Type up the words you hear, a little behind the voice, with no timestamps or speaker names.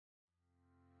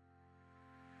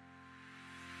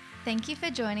Thank you for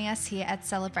joining us here at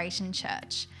Celebration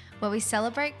Church, where we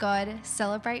celebrate God,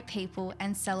 celebrate people,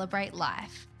 and celebrate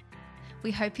life.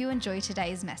 We hope you enjoy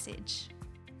today's message.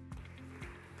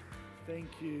 Thank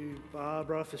you,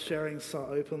 Barbara, for sharing so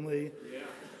openly.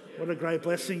 What a great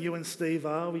blessing you and Steve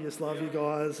are. We just love you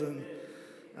guys, and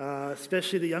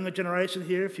especially the younger generation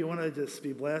here. If you want to just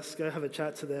be blessed, go have a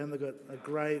chat to them. They've got a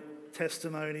great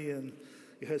testimony, and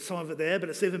you heard some of it there, but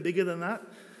it's even bigger than that.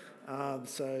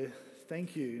 So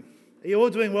thank you. Are you all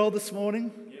doing well this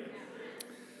morning? Yeah.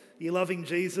 You loving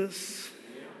Jesus?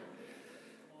 Yeah.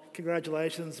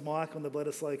 Congratulations, Mike, on the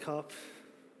Bledisloe Cup.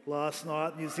 Last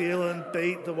night, New Zealand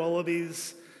beat the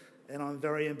Wallabies, and I'm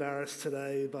very embarrassed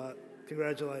today, but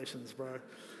congratulations, bro.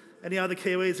 Any other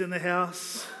Kiwis in the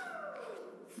house?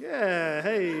 Yeah,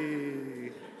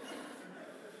 hey.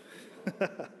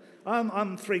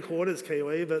 I'm 3/4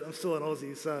 Kiwi, but I'm still an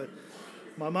Aussie, so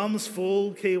my mum's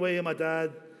full Kiwi and my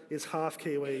dad is half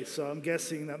Kiwi, so I'm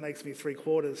guessing that makes me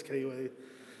 3/4 Kiwi.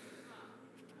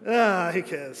 Who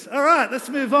cares? All right, let's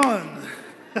move on.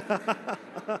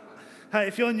 Hey,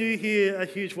 if you're new here, a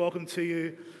huge welcome to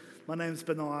you. My name's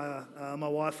Benaiah. My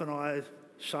wife and I,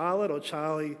 Charlotte, or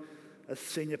Charlie, as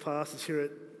senior pastors here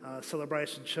at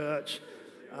Celebration Church.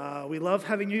 We love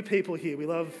having new people here. We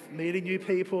love meeting new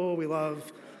people. We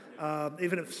love,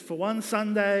 even if it's for one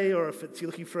Sunday or if you're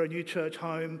looking for a new church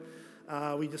home,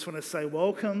 we just want to say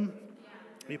welcome.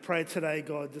 We pray today,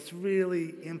 God, this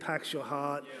really impacts your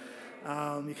heart.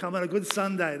 You come on a good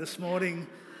Sunday. This morning's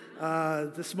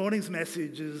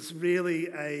message is really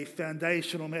a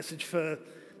foundational message for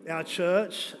our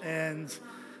church, and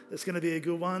it's going to be a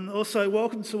good one. Also,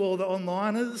 welcome to all the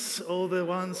onliners, all the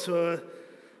ones who are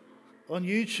on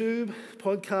YouTube,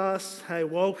 podcasts. Hey,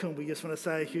 welcome. We just want to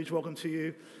say a huge welcome to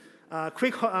you.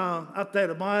 Quick update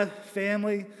of my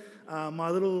family. My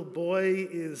little boy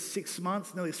is 6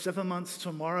 months, nearly 7 months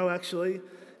tomorrow, actually.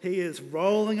 He is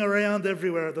rolling around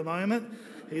everywhere at the moment.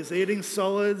 He's eating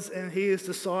solids, and he is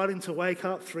deciding to wake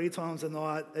up 3 times a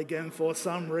night again for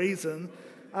some reason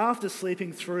after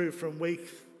sleeping through from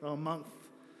month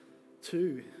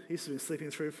 2. He's been sleeping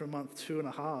through from month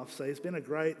 2.5, so he's been a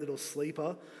great little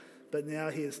sleeper. But now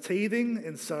he is teething,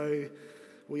 and so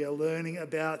we are learning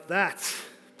about that.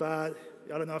 But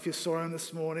I don't know if you saw him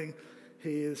this morning.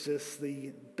 He is just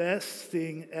the best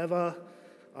thing ever.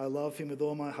 I love him with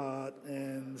all my heart,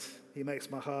 and he makes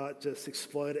my heart just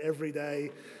explode every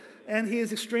day. And he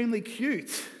is extremely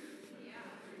cute,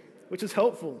 which is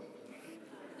helpful,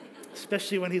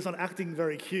 especially when he's not acting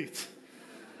very cute.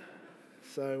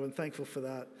 So I'm thankful for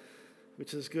that,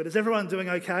 which is good. Is everyone doing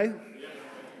okay?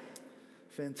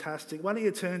 Fantastic. Why don't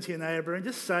you turn to your neighbour and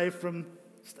just say from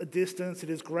a distance, it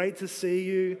is great to see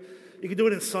you. You can do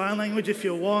it in sign language if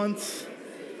you want.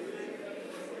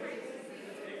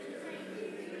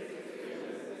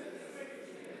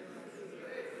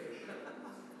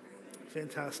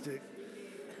 Fantastic.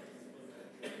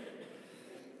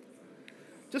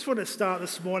 Just want to start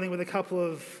this morning with a couple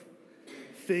of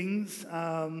things.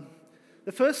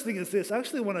 The first thing is this. I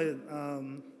actually want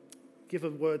to give a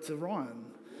word to Ryan,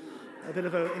 a bit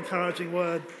of an encouraging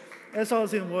word. As I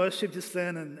was in worship just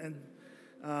then, and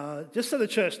just so the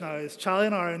church knows, Charlie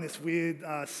and I are in this weird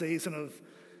season of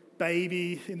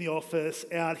baby in the office,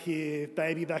 out here,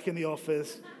 baby back in the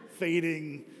office,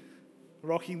 feeding,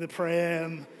 rocking the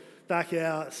pram, back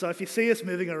out. So if you see us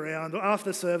moving around, or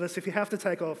after service, if you have to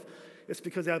take off, it's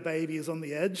because our baby is on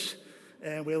the edge,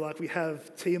 and we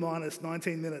have T-minus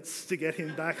 19 minutes to get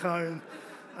him back home.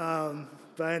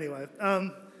 But anyway,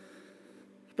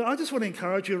 but I just want to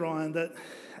encourage you, Ryan, that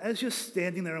as you're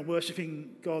standing there and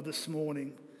worshiping God this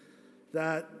morning,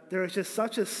 that there is just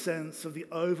such a sense of the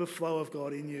overflow of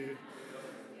God in you.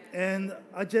 And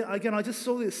I just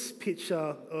saw this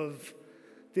picture of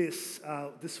this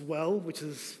well, which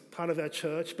is part of our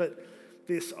church, but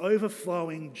this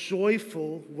overflowing,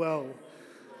 joyful well.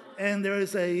 And there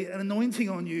is an anointing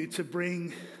on you to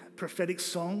bring prophetic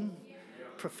song,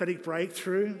 prophetic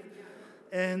breakthrough.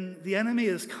 And the enemy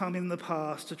has come in the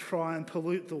past to try and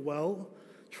pollute the well,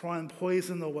 try and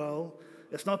poison the well.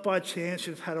 It's not by chance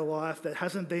you've had a life that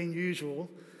hasn't been usual.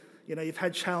 You know, you've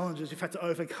had challenges you've had to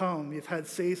overcome. You've had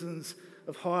seasons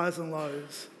of highs and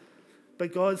lows.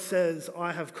 But God says,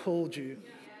 I have called you.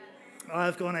 I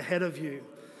have gone ahead of you.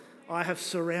 I have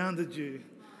surrounded you.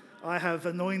 I have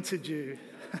anointed you.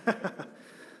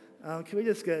 Can we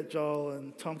just get Joel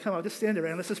and Tom? Come on, just stand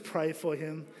around. Let's just pray for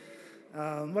him.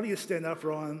 Why don't you stand up,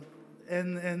 Ryan?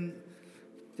 And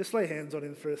just lay hands on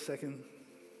him for a second.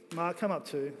 Mark, come up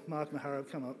too. Mark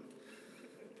Maharab, come up.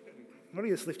 Why don't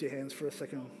you just lift your hands for a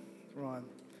second, Ryan?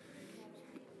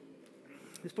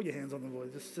 Just put your hands on them,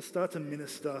 boys. Just start to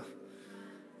minister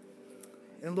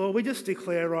And Lord, we just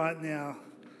declare right now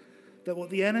that what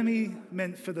the enemy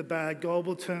meant for the bad, God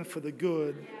will turn for the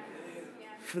good,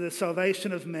 for the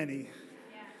salvation of many.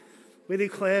 We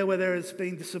declare where there has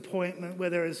been disappointment, where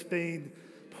there has been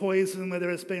poison, where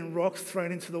there has been rocks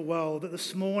thrown into the well, that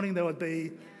this morning there would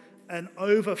be an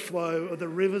overflow of the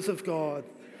rivers of God,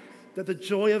 that the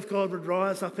joy of God would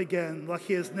rise up again like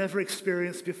he has never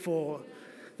experienced before.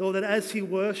 Lord, that as he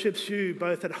worships you,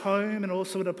 both at home and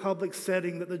also in a public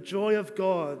setting, that the joy of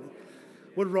God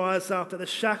would rise up, that the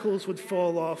shackles would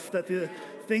fall off, that the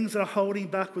things that are holding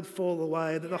back would fall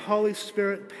away, that the Holy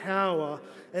Spirit power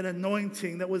and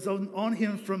anointing that was on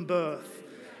him from birth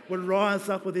would rise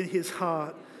up within his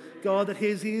heart. God, that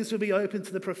his ears would be open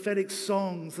to the prophetic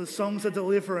songs, the songs of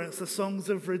deliverance, the songs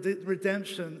of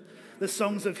redemption, the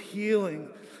songs of healing.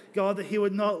 God, that he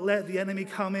would not let the enemy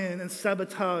come in and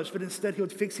sabotage, but instead he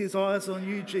would fix his eyes on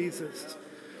you, Jesus.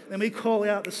 And we call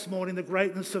out this morning the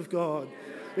greatness of God.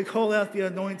 We call out the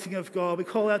anointing of God. We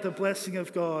call out the blessing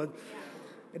of God.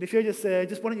 And if you're just there,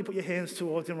 just why don't you put your hands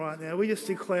towards him right now? We just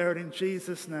declare it in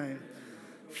Jesus' name.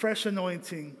 Fresh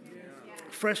anointing,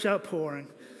 fresh outpouring.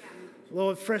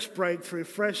 Lord, fresh breakthrough,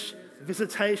 fresh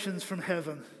visitations from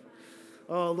heaven.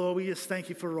 Oh, Lord, we just thank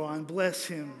you for Ryan. Bless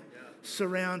him.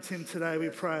 Surround him today, we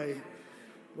pray.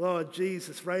 Lord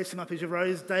Jesus, raise him up as you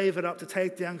raised David up to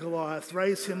take down Goliath.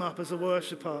 Raise him up as a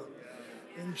worshipper.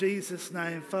 In Jesus'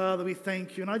 name, Father, we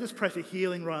thank you. And I just pray for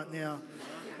healing right now.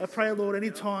 I pray, Lord, any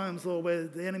times, Lord, where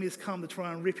the enemies come to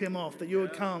try and rip him off, that you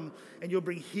would come and you'll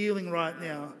bring healing right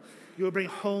now. You'll bring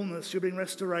wholeness. You'll bring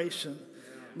restoration.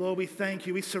 Lord, we thank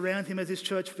you. We surround him as his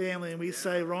church family, and we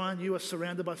say, Ryan, you are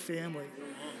surrounded by family.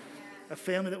 A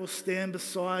family that will stand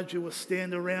beside you, will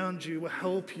stand around you, will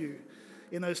help you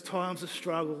in those times of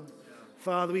struggle.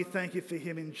 Father, we thank you for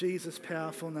him in Jesus'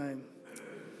 powerful name.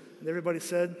 And everybody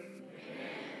said,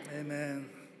 Amen.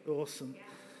 Awesome.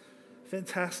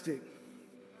 Fantastic.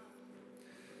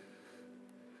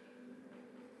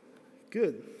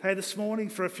 Good. Hey, this morning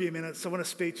for a few minutes, I want to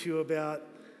speak to you about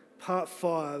part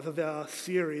 5 of our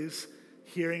series,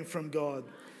 Hearing from God.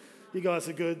 You guys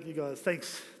are good. You guys,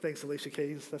 thanks Alicia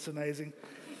Keys. That's amazing.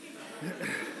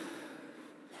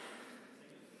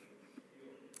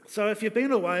 So if you've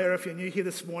been away or if you're new here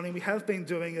this morning, we have been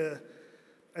doing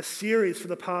a series for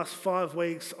the past 5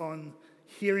 weeks on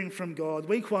hearing from God.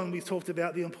 Week 1, we talked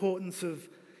about the importance of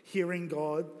hearing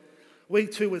God. Week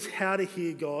 2 was how to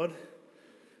hear God.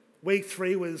 Week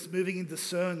 3 was moving in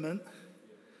discernment.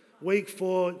 Week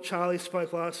 4, Charlie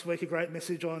spoke last week, a great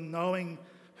message on knowing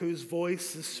whose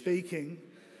voice is speaking.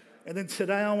 And then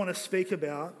today I want to speak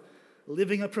about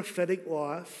living a prophetic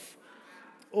life,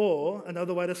 or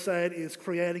another way to say it is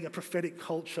creating a prophetic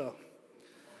culture.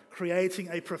 Creating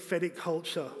a prophetic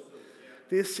culture.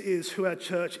 This is who our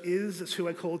church is. It's who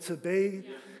we're called to be.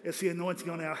 It's the anointing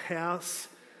on our house.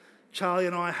 Charlie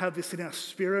and I have this in our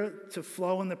spirit to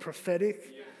flow in the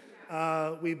prophetic.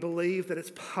 We believe that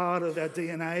it's part of our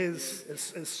DNA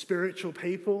as spiritual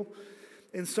people.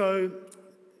 And so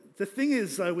the thing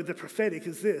is, though, with the prophetic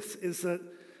is this, is that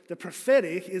the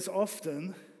prophetic is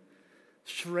often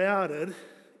shrouded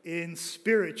in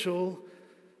spiritual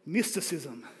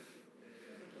mysticism.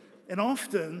 And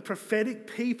often prophetic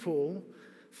people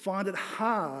find it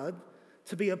hard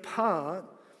to be a part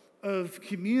of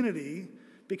community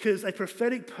because a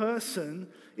prophetic person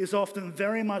is often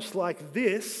very much like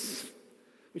this,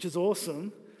 which is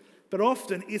awesome, but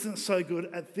often isn't so good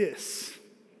at this.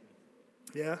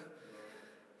 Yeah?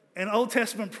 And Old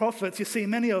Testament prophets, you see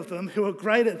many of them who are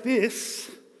great at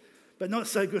this, but not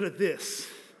so good at this.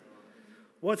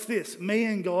 What's this? Me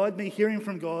and God, me hearing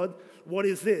from God. What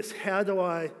is this? How do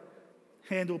I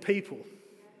handle people?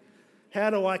 How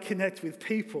do I connect with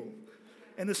people?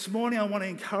 And this morning I want to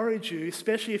encourage you,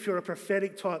 especially if you're a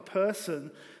prophetic type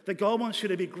person, that God wants you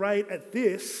to be great at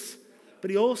this, but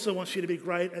he also wants you to be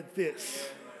great at this.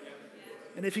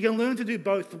 And if you can learn to do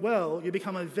both well, you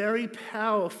become a very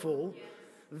powerful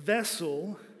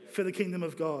vessel for the kingdom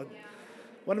of God.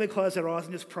 Why don't we close our eyes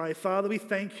and just pray? Father, we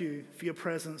thank you for your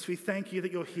presence. We thank you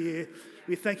that you're here.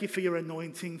 We thank you for your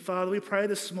anointing. Father, we pray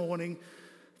this morning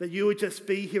that you would just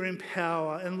be here in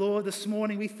power. And Lord, this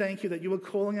morning we thank you that you are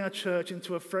calling our church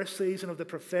into a fresh season of the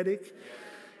prophetic.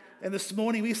 And this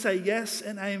morning we say yes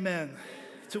and amen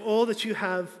to all that you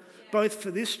have, both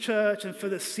for this church and for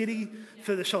the city,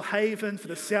 for the Shoalhaven, for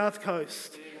the South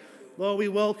Coast. Lord, we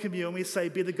welcome you and we say,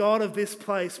 be the God of this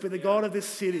place, be the God of this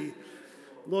city.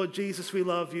 Lord Jesus, we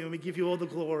love you and we give you all the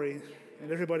glory.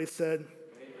 And everybody said,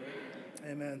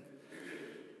 Amen.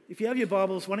 If you have your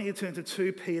Bibles, why don't you turn to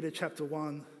 2 Peter chapter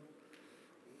 1.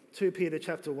 2 Peter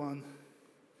chapter 1.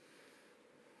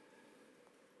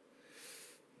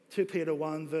 2 Peter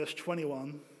 1 verse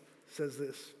 21 says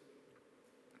this.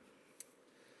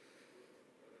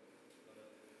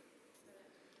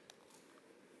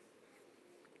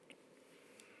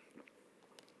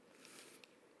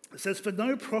 It says, "For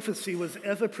no prophecy was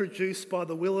ever produced by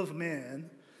the will of man,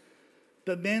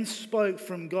 but men spoke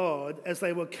from God as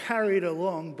they were carried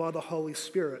along by the Holy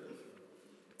Spirit."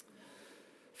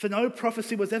 For no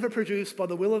prophecy was ever produced by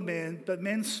the will of man, but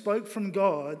men spoke from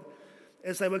God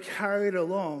as they were carried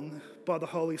along by the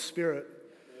Holy Spirit.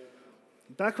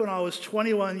 Back when I was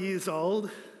 21 years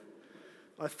old,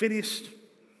 I finished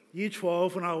year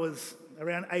 12 when I was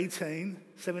around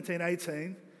 17,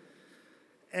 18,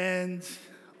 and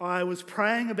I was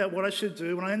praying about what I should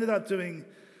do, and I ended up doing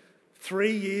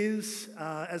 3 years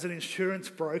as an insurance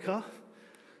broker.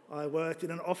 I worked in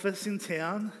an office in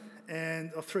town,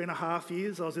 and 3.5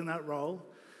 years I was in that role.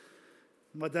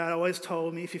 My dad always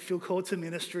told me, if you feel called to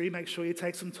ministry, make sure you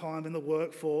take some time in the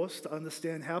workforce to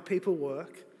understand how people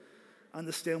work,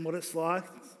 understand what it's like.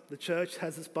 The church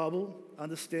has its bubble,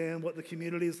 understand what the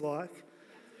community is like.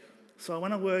 So I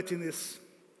went and worked in this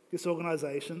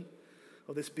organisation,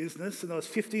 or this business, and there was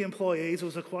 50 employees. It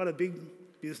was quite a big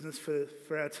business for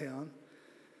our town.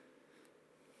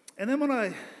 And then when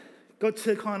I got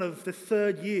to kind of the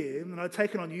third year, and I'd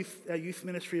taken on our youth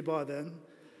ministry by then,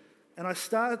 and I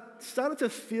started to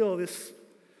feel this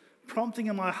prompting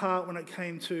in my heart when it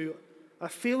came to, I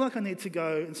feel like I need to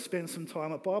go and spend some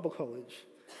time at Bible college.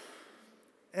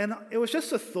 And it was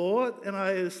just a thought, and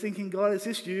I was thinking, God, is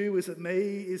this you? Is it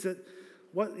me? Is it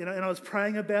what? And I was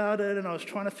praying about it, and I was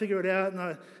trying to figure it out, and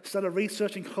I started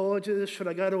researching colleges. Should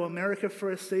I go to America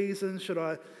for a season? Should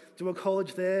I do a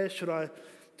college there? Should I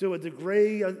do a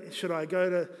degree? Should I go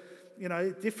to,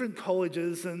 different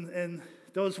colleges? And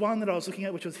there was one that I was looking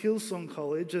at, which was Hillsong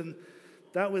College, and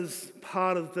that was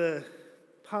part of the,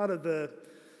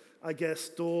 I guess,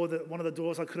 one of the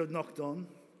doors I could have knocked on.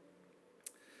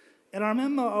 And I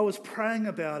remember I was praying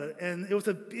about it, and it was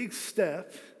a big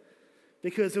step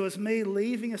because it was me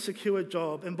leaving a secure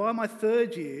job. And by my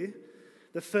third year,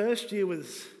 the first year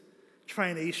was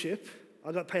traineeship.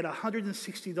 I got paid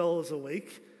 $160 a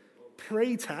week,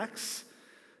 pre-tax,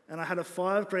 and I had a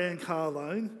 $5,000 car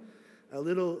loan, a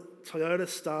little Toyota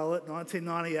Starlet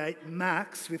 1998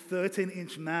 Max with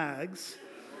 13-inch mags.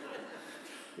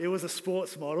 It was a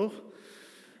sports model.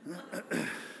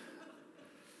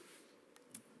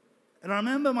 And I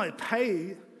remember my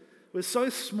pay was so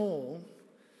small,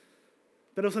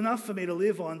 but it was enough for me to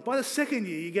live on. By the second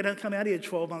year, you come out of your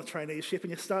 12-month traineeship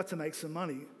and you start to make some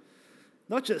money.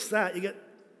 Not just that, you get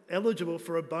eligible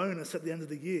for a bonus at the end of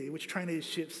the year, which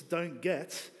traineeships don't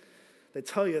get. They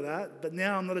tell you that, but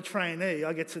now I'm not a trainee.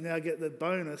 I get to now get the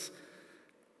bonus.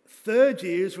 Third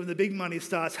year is when the big money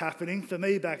starts happening, for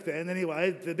me back then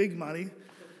anyway, the big money.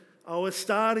 I was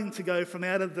starting to go from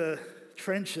out of the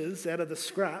trenches, out of the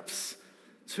scraps,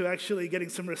 to actually getting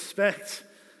some respect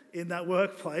in that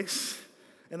workplace.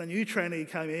 And a new trainee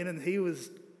came in, and she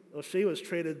was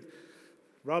treated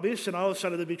rubbish, and I was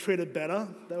trying to be treated better.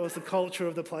 That was the culture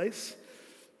of the place,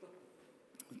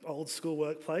 old school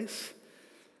workplace.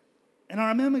 And I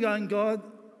remember going, God,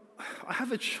 I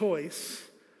have a choice.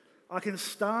 I can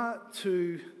start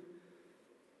to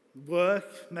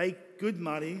work, make good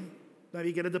money,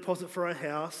 maybe get a deposit for a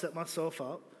house, set myself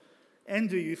up, and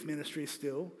do youth ministry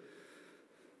still.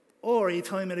 Or are you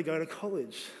telling me to go to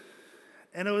college?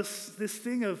 And it was this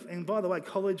thing of, and by the way,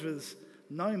 college was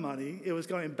no money. It was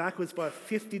going backwards by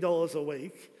 $50 a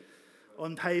week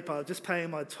on paper, just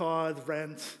paying my tithe,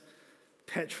 rent,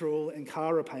 petrol, and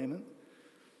car repayment.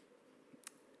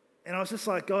 And I was just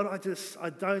like, God, I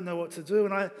don't know what to do.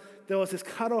 And there was this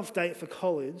cut-off date for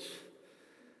college.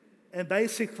 And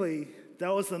basically,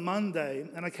 that was the Monday.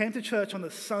 And I came to church on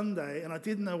the Sunday, and I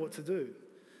didn't know what to do.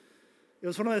 It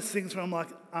was one of those things where I'm like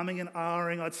umming and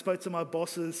ahhing. I'd spoke to my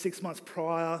bosses 6 months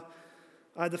prior.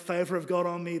 I had the favour of God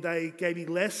on me. They gave me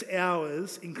less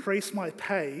hours, increased my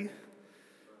pay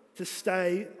to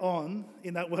stay on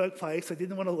in that workplace. They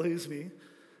didn't want to lose me.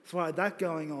 So I had that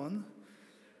going on.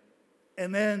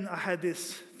 And then I had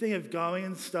this thing of going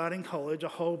and starting college, a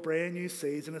whole brand new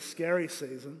season, a scary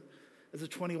season, as a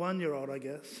 21-year-old, I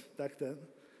guess, back then.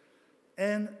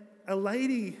 And a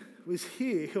lady was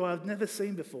here who I've never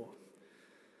seen before.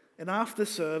 And after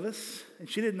service, and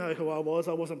she didn't know who I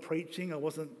wasn't preaching, I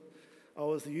was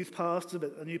the youth pastor,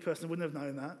 but a new person wouldn't have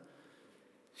known that.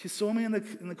 She saw me in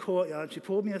the courtyard, she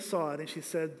pulled me aside and she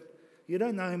said, "You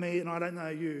don't know me and I don't know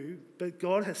you, but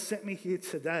God has sent me here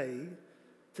today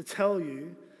to tell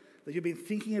you that you've been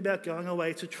thinking about going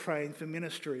away to train for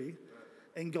ministry,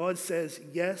 and God says,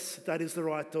 yes, that is the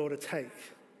right door to take."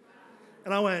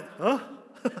 And I went, "Huh?"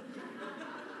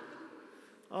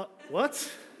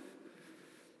 What?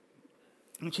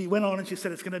 And she went on and she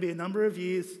said, it's going to be a number of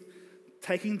years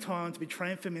taking time to be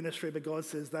trained for ministry, but God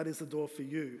says that is the door for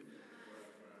you.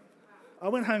 I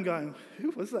went home going,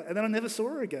 who was that? And then I never saw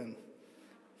her again.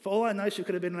 For all I know, she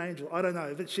could have been an angel. I don't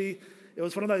know. But it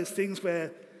was one of those things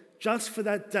where just for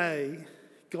that day,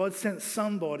 God sent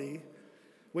somebody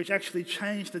which actually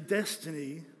changed the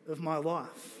destiny of my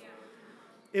life.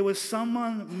 It was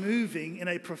someone moving in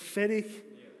a prophetic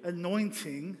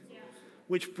anointing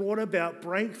which brought about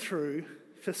breakthrough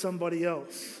for somebody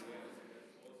else.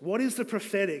 What is the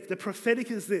prophetic? The prophetic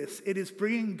is this. It is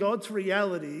bringing God's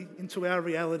reality into our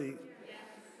reality.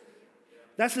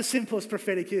 That's as simple as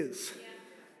prophetic is.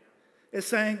 It's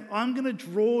saying, I'm going to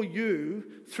draw you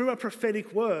through a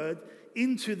prophetic word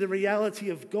into the reality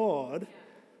of God,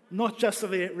 not just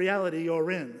the reality you're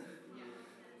in.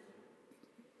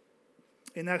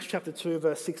 In Acts chapter 2,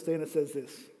 verse 16, it says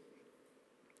this.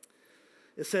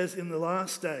 It says, in the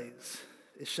last days,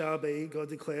 it shall be, God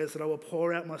declares, that I will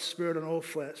pour out my spirit on all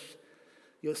flesh.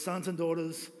 Your sons and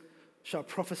daughters shall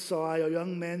prophesy, your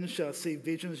young men shall see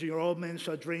visions, your old men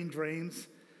shall dream dreams.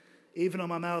 Even on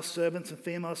my male servants and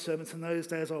female servants in those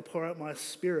days I'll pour out my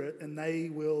spirit and they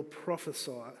will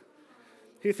prophesy.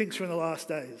 Who thinks we're in the last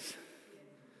days?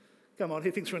 Come on,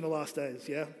 who thinks we're in the last days,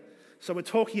 yeah? So we're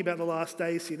talking about the last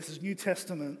days here. This is New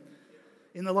Testament.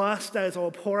 In the last days I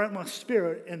will pour out my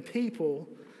spirit and people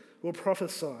will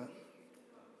prophesy.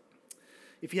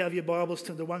 If you have your Bibles,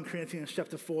 turn to 1 Corinthians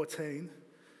chapter 14,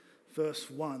 verse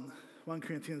 1. 1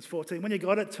 Corinthians 14. When you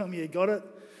got it, tell me you got it.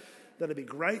 That'd be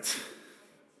great.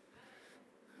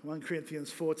 1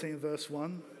 Corinthians 14, verse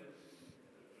 1.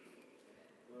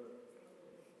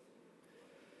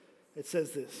 It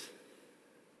says this.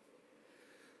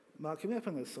 Mark, can we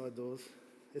open those side doors?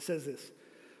 It says this.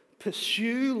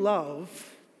 Pursue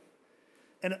love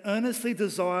and earnestly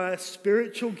desire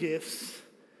spiritual gifts,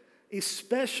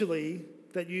 especially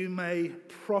that you may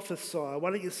prophesy. Why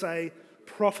don't you say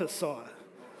prophesy?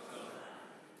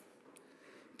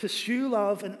 Pursue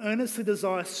love and earnestly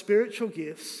desire spiritual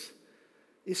gifts,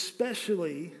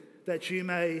 especially that you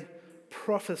may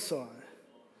prophesy.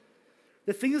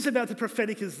 The thing is about the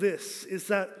prophetic is this, is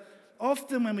that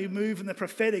often when we move in the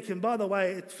prophetic, and by the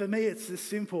way, for me it's this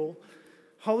simple,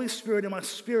 Holy Spirit in my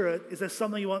spirit, is there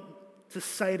something you want to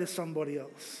say to somebody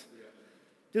else?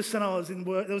 Just when I was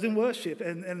in worship,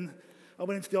 and I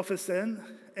went into the office then,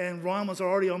 and Ryan was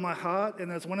already on my heart,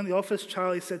 and as one in the office,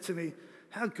 Charlie said to me,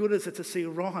 how good is it to see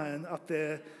Ryan up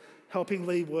there helping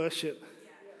lead worship?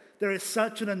 There is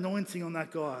such an anointing on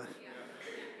that guy.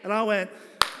 And I went,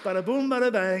 bada boom,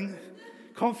 bada bang,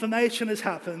 confirmation has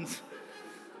happened.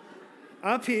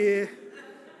 Up here,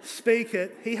 speak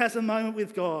it. He has a moment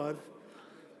with God.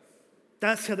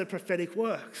 That's how the prophetic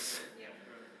works.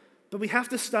 But we have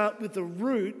to start with the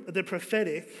root of the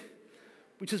prophetic,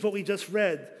 which is what we just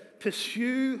read.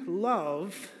 Pursue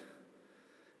love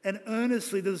and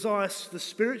earnestly desire the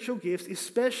spiritual gifts,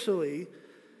 especially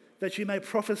that you may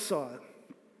prophesy.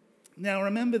 Now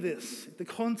remember this, the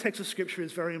context of Scripture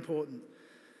is very important.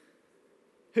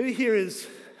 Who here has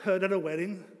heard at a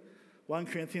wedding, 1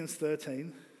 Corinthians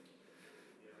 13,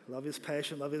 love is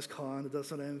patient, love is kind, it does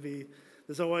not envy.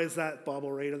 There's always that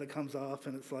Bible reader that comes up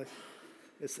and it's like,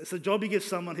 it's a job you give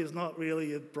someone who's not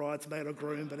really a bridesmaid or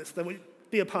groom, but they would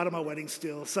be a part of my wedding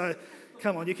still. So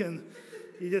come on,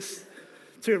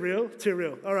 too real.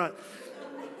 All right.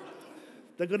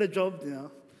 They've got a job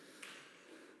now.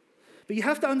 But you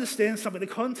have to understand something. The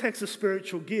context of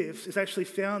spiritual gifts is actually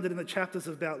founded in the chapters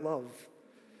about love.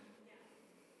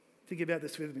 Think about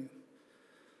this with me.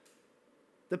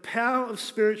 The power of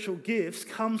spiritual gifts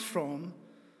comes from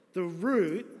the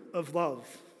root of love.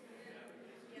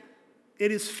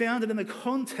 It is founded in the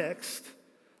context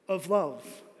of love.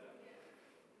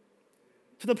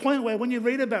 To the point where when you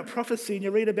read about prophecy and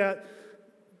you read about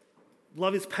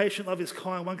love is patient, love is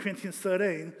kind, 1 Corinthians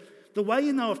 13, the way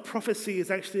you know if prophecy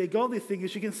is actually a godly thing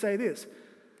is you can say this.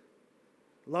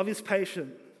 Love is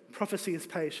patient, prophecy is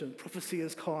patient, prophecy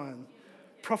is kind.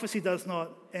 Prophecy does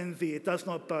not envy, it does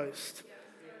not boast.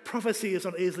 Prophecy is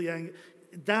not easily angry.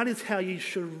 That is how you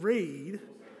should read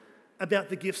about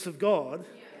the gifts of God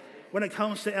when it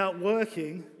comes to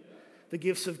outworking the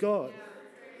gifts of God.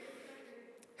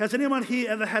 Has anyone here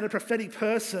ever had a prophetic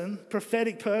person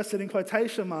in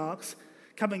quotation marks,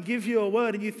 come and give you a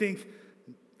word and you think,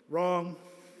 wrong?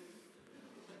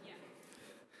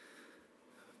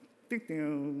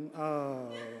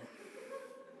 Oh.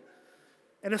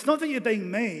 And it's not that you're being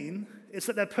mean, it's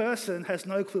that person has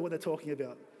no clue what they're talking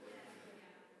about.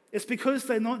 It's because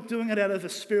they're not doing it out of a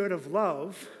spirit of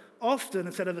love, often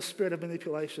it's out of a spirit of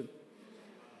manipulation.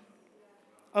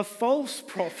 A false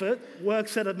prophet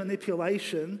works out of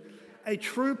manipulation. A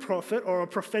true prophet or a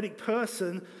prophetic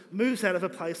person moves out of a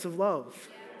place of love.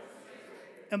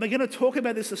 And we're going to talk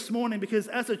about this morning because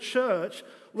as a church,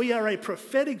 we are a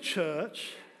prophetic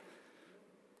church,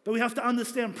 but we have to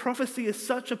understand prophecy is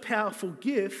such a powerful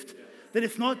gift that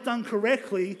if not done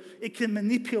correctly, it can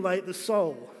manipulate the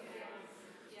soul.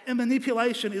 And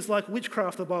manipulation is like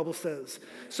witchcraft, the Bible says.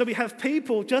 So we have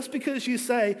people, just because you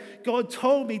say, God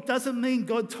told me, doesn't mean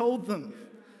God told them.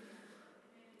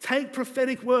 Take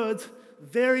prophetic words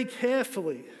very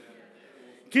carefully.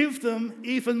 Give them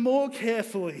even more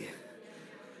carefully.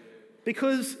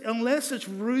 Because unless it's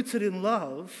rooted in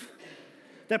love,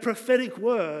 that prophetic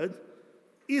word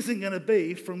isn't going to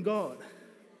be from God.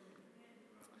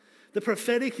 The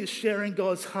prophetic is sharing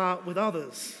God's heart with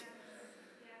others.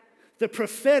 The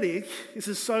prophetic, this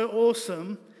is so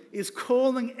awesome, is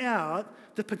calling out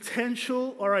the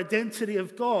potential or identity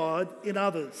of God in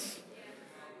others.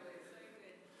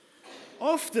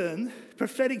 Often,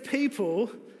 prophetic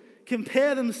people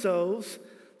compare themselves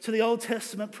to the Old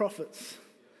Testament prophets.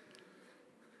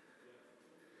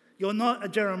 You're not a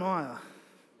Jeremiah.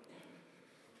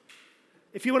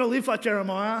 If you want to live like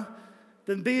Jeremiah,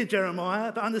 then be a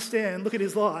Jeremiah, but understand, look at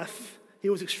his life, he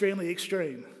was extremely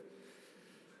extreme.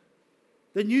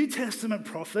 The New Testament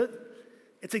prophet,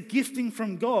 it's a gifting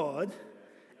from God,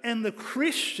 and the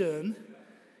Christian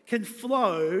can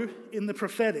flow in the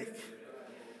prophetic.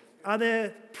 Are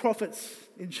there prophets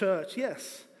in church?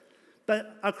 Yes.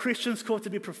 But are Christians called to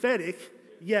be prophetic?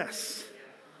 Yes.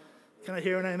 Can I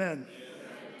hear an amen?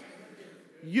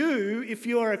 You, if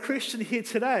you are a Christian here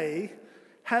today,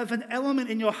 have an element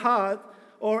in your heart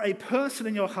or a person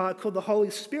in your heart called the Holy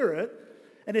Spirit,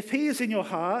 and if he is in your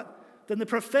heart, then the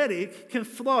prophetic can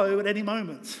flow at any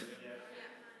moment.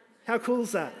 How cool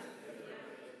is that?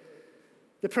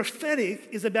 The prophetic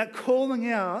is about calling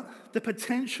out the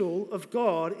potential of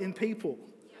God in people.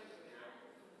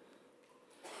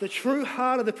 The true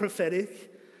heart of the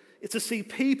prophetic is to see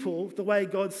people the way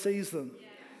God sees them.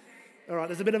 All right,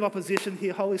 there's a bit of opposition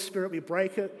here. Holy Spirit, we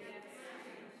break it.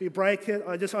 We break it.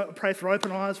 I pray for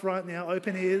open eyes right now,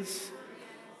 open ears.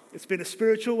 It's been a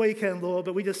spiritual weekend, Lord,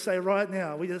 but we just say right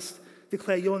now, we just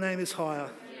declare your name is higher.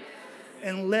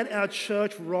 And let our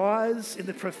church rise in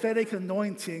the prophetic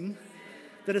anointing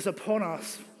that is upon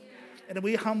us. And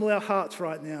we humble our hearts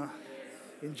right now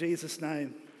in Jesus'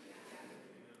 name.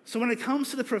 So when it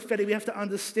comes to the prophetic, we have to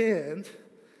understand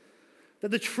that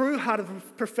the true heart of a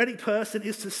prophetic person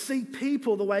is to see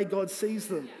people the way God sees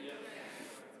them.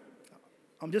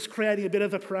 I'm just creating a bit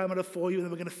of a parameter for you, and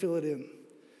then we're going to fill it in.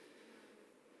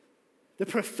 The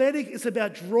prophetic is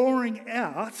about drawing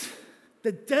out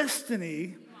the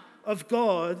destiny of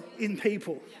God in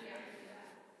people.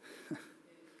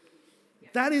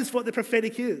 That is what the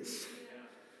prophetic is.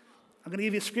 I'm going to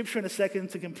give you a scripture in a second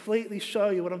to completely show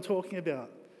you what I'm talking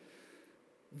about.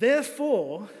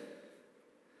 Therefore,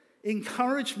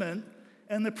 encouragement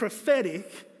and the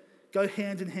prophetic go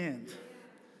hand in hand.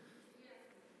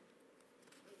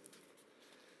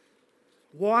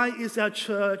 Why is our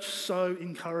church so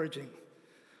encouraging?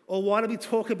 Or why do we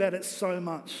talk about it so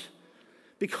much?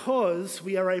 Because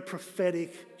we are a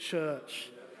prophetic church.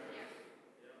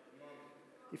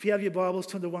 If you have your Bibles,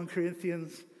 turn to 1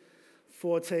 Corinthians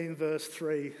 14, verse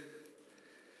 3. Is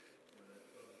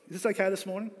this okay this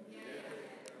morning?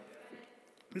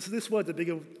 This word's a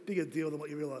bigger deal than what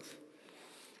you realise.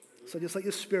 So just let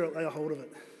your spirit lay a hold of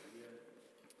it.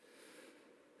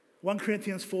 1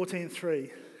 Corinthians 14:3.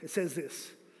 It says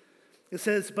this. It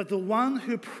says, but the one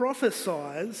who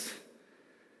prophesies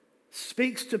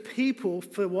speaks to people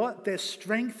for what? Their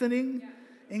strengthening,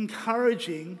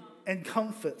 encouraging, and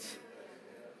comfort.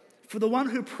 For the one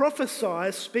who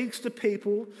prophesies speaks to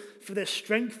people for their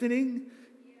strengthening,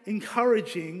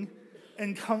 encouraging,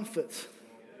 and comfort.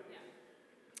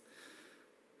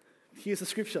 Here's the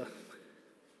scripture.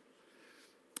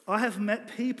 I have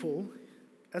met people,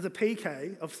 as a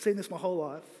PK, I've seen this my whole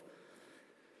life,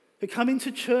 who come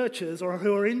into churches or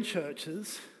who are in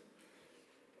churches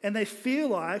and they feel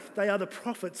like they are the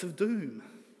prophets of doom.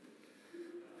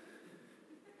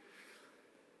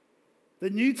 The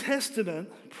New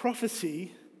Testament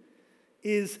prophecy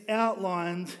is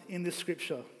outlined in this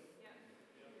scripture.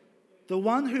 The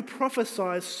one who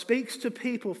prophesies speaks to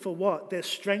people for what? Their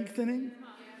strengthening,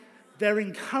 their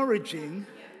encouraging,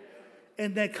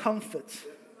 and their comfort.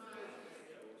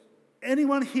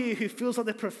 Anyone here who feels like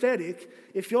they're prophetic,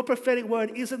 if your prophetic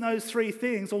word isn't those three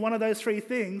things or one of those three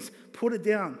things, put it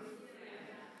down.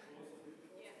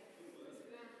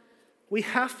 We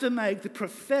have to make the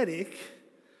prophetic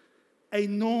a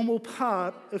normal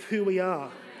part of who we are.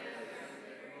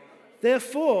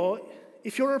 Therefore,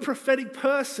 if you're a prophetic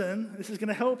person, this is going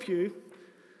to help you,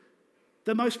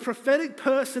 the most prophetic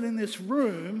person in this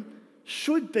room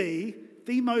should be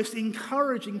the most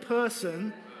encouraging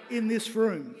person in this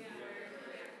room.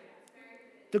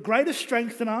 The greatest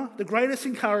strengthener, the greatest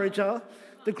encourager,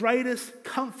 the greatest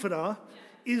comforter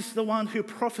is the one who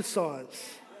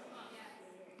prophesies.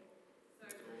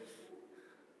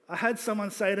 I had someone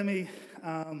say to me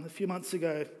a few months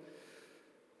ago,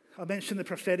 I mentioned the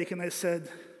prophetic, and they said,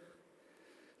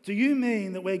 do you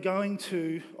mean that we're going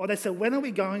to, or they said, when are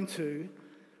we going to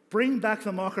bring back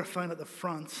the microphone at the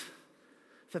front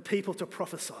for people to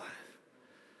prophesy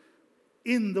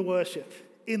in the worship,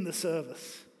 in the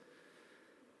service?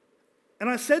 And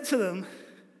I said to them,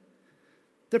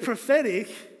 the prophetic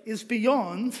is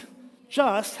beyond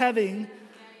just having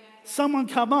someone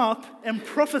come up and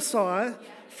prophesy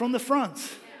from the front.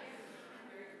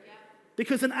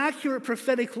 Because an accurate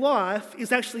prophetic life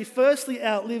is actually firstly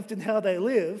outlived in how they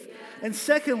live, and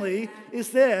secondly is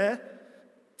there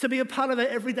to be a part of their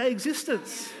everyday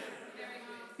existence.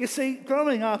 You see,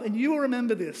 growing up, and you will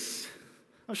remember this,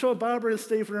 I'm sure Barbara and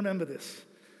Steve will remember this,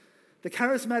 the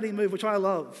charismatic move, which I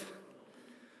love,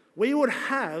 we would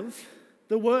have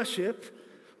the worship,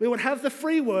 we would have the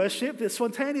free worship, the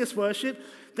spontaneous worship,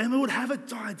 then we would have it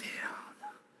die down.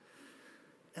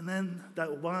 And then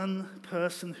that one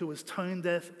person who was tone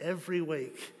deaf every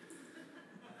week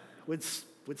would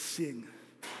sing.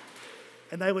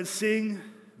 And they would sing,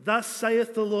 "Thus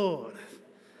saith the Lord."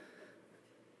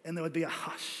 And there would be a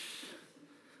hush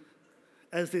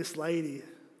as this lady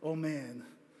or man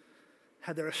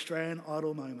had their Australian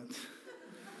Idol moment.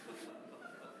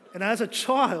 And as a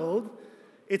child,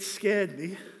 it scared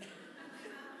me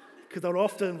because they were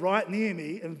often right near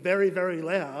me and very, very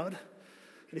loud.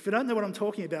 And if you don't know what I'm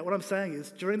talking about, what I'm saying is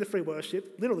during the free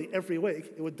worship, literally every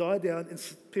week, it would die down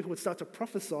and people would start to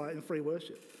prophesy in free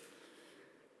worship.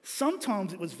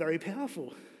 Sometimes it was very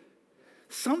powerful.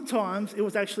 Sometimes it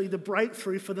was actually the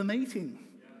breakthrough for the meeting.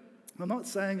 I'm not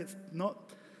saying it's not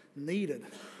needed.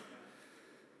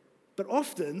 But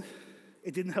often,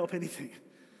 it didn't help anything.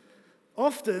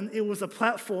 Often, it was a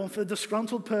platform for the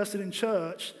disgruntled person in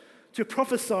church to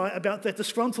prophesy about their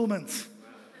disgruntlement.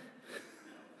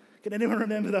 Can anyone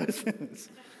remember those things?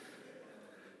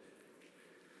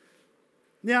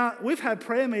 Now, we've had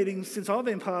prayer meetings since I've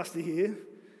been pastor here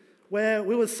where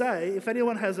we would say, if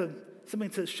anyone has something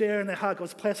to share in their heart,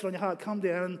 God's placed it on your heart, come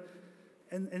down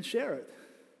and share it.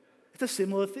 It's a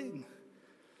similar thing.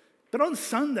 But on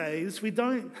Sundays, we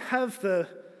don't have the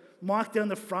mic down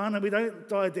the front and we don't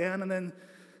die down and then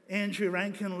Andrew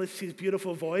Rankin lifts his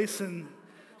beautiful voice and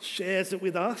shares it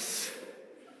with us.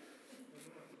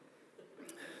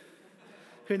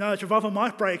 Who knows? Revival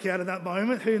might break out in that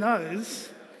moment. Who knows?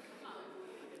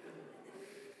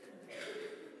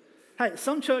 Hey,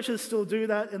 some churches still do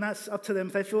that, and that's up to them.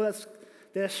 If they feel that's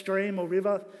their stream or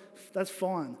river, that's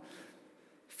fine.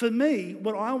 For me,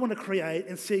 what I want to create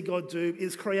and see God do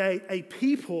is create a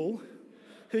people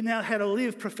who know how to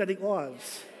live prophetic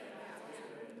lives,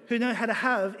 who know how to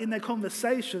have in their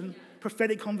conversation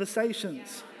prophetic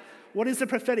conversations. What is the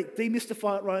prophetic?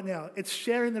 Demystify it right now. It's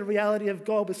sharing the reality of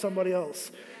God with somebody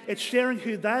else. It's sharing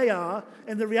who they are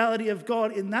and the reality of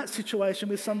God in that situation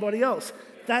with somebody else.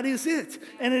 That is it.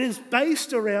 And it is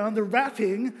based around the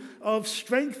wrapping of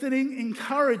strengthening,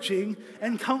 encouraging,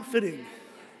 and comforting.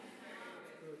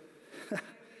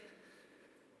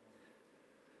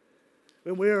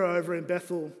 When we were over in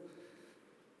Bethel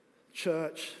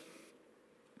Church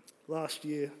last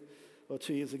year, or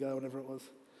 2 years ago, whatever it was,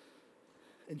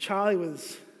 and Charlie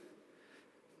was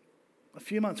a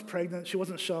few months pregnant. She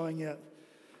wasn't showing yet.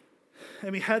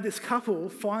 And we had this couple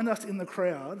find us in a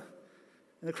crowd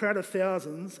of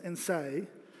thousands, and say,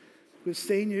 "We've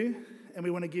seen you and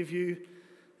we want to give you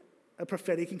a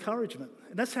prophetic encouragement."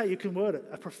 And that's how you can word it,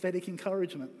 a prophetic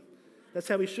encouragement. That's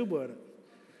how we should word it.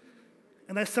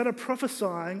 And they started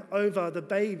prophesying over the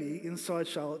baby inside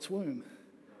Charlotte's womb.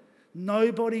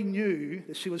 Nobody knew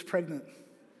that she was pregnant.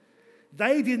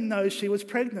 They didn't know she was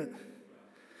pregnant.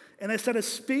 And they started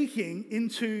speaking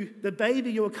into the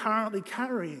baby you were currently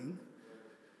carrying,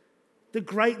 the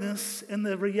greatness and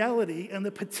the reality and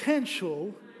the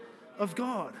potential of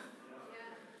God.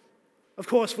 Of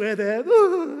course, we're there.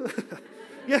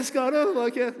 Yes, God.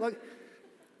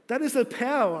 That is the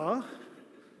power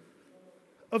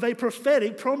of a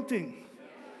prophetic prompting.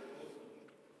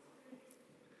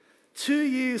 2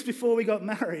 years before we got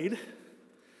married,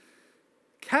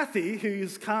 Kathy, who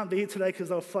can't be here today because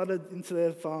they were flooded into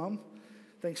their farm,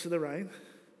 thanks to the rain,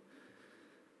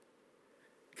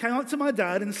 came up to my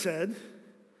dad and said,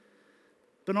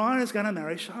 "Benaiah is going to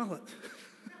marry Charlotte."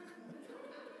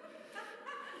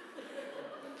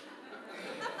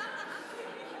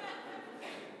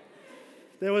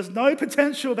 There was no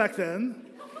potential back then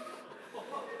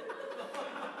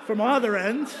from either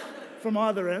end.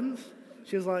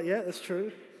 She was like, yeah, that's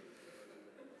true.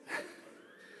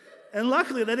 And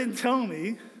luckily, they didn't tell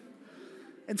me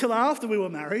until after we were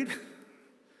married.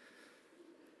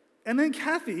 And then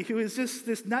Kathy, who is just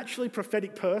this naturally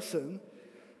prophetic person,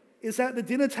 is at the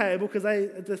dinner table, because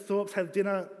the Thorpes have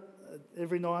dinner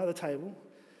every night at the table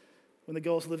when the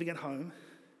girls are living at home.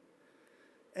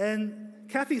 And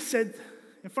Kathy said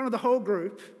in front of the whole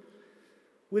group,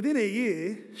 within a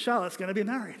year, Charlotte's going to be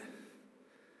married.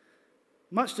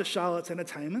 Much to Charlotte's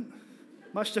entertainment,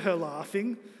 much to her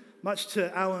laughing, much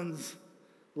to Alan's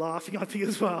laughing, I think,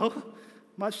 as well,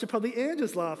 much to probably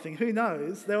Andrew's laughing, who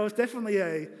knows? There was definitely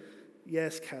a,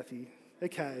 yes, Kathy,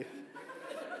 okay.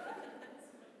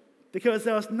 Because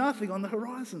there was nothing on the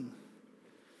horizon.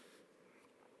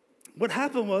 What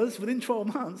happened was, within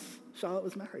 12 months, Charlotte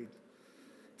was married.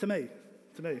 To me.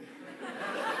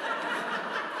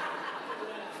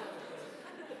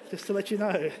 Just to let you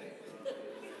know.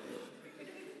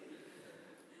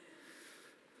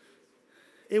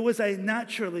 It was a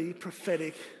naturally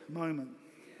prophetic moment.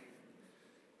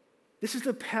 This is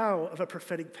the power of a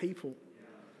prophetic people.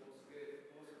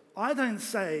 I don't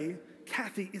say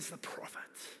Kathy is the prophet.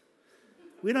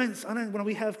 When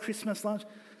we have Christmas lunch,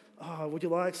 oh, would you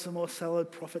like some more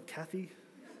salad, Prophet Kathy?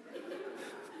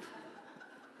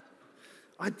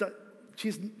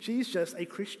 She's just a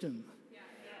Christian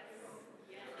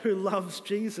who loves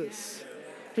Jesus,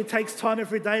 who takes time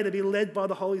every day to be led by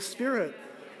the Holy Spirit.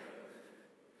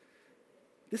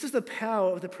 This is the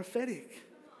power of the prophetic.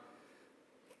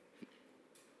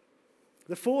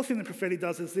 The fourth thing the prophetic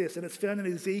does is this, and it's found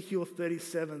in Ezekiel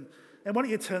 37. And why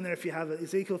don't you turn there if you have it?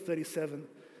 Ezekiel 37,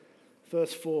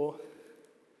 verse 4.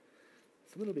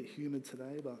 It's a little bit humid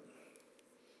today, but...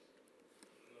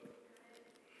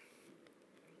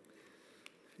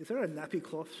 Is there a nappy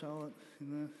cloth, Charlotte,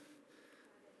 in there?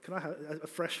 Can I have a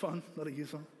fresh one, not a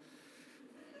used one?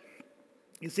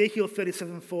 Ezekiel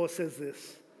 37:4 says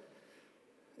this.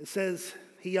 It says,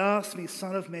 he asked me,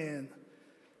 son of man,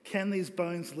 can these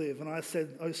bones live? And I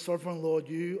said, O sovereign Lord,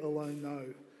 you alone know.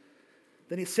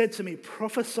 Then he said to me,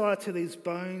 prophesy to these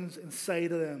bones and say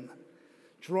to them,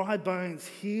 dry bones,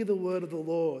 hear the word of the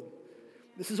Lord.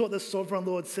 This is what the sovereign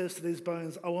Lord says to these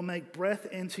bones. I will make breath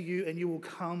enter you and you will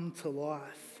come to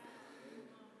life.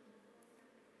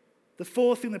 The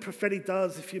fourth thing the prophetic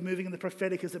does, if you're moving in the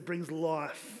prophetic, is it brings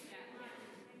life.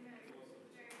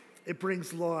 It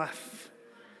brings life.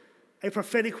 A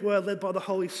prophetic word led by the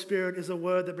Holy Spirit is a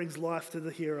word that brings life to the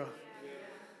hearer.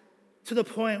 To the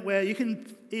point where you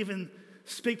can even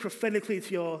speak prophetically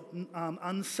to your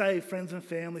unsaved friends and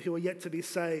family who are yet to be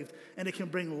saved, and it can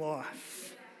bring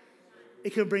life.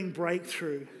 It can bring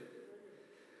breakthrough.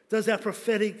 Does our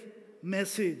prophetic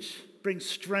message bring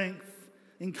strength,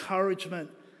 encouragement,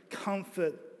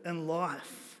 comfort, and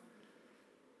life?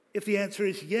 If the answer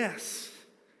is yes,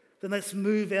 then let's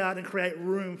move out and create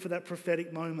room for that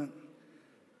prophetic moment.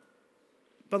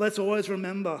 But let's always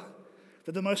remember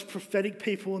that the most prophetic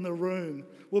people in the room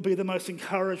will be the most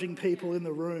encouraging people in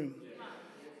the room.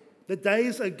 The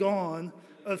days are gone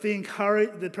of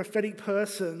the prophetic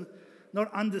person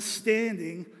not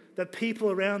understanding that people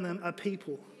around them are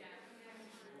people.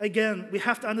 Again, we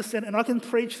have to understand, and I can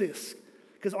preach this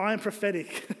because I am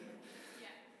prophetic.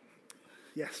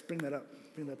 Yes, bring that up.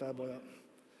 Bring that bad boy up.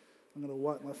 I'm going to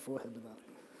wipe my forehead with that.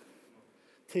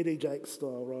 TD Jakes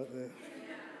style right there.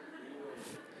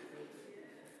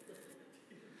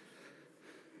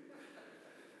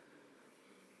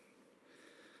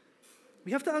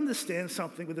 We have to understand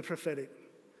something with the prophetic.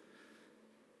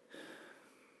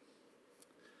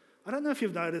 I don't know if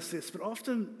you've noticed this, but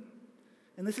often,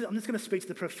 I'm just going to speak to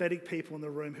the prophetic people in the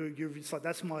room who you're just like,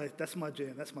 that's my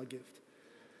jam, that's my gift.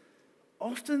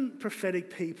 Often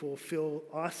prophetic people feel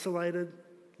isolated,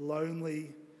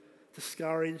 lonely,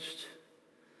 discouraged,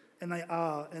 and they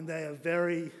are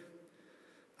very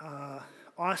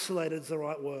isolated is the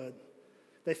right word.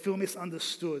 They feel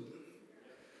misunderstood.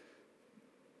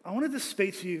 I wanted to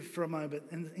speak to you for a moment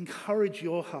and encourage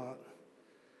your heart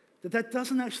that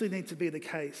doesn't actually need to be the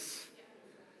case.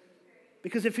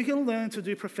 Because if you can learn to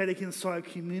do prophetic inside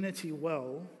community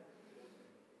well,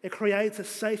 it creates a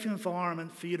safe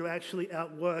environment for you to actually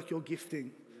outwork your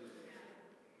gifting.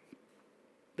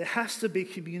 There has to be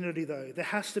community though. There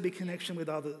has to be connection with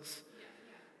others.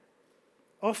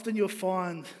 Often you'll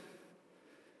find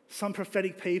some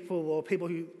prophetic people or people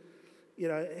who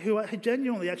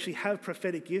genuinely actually have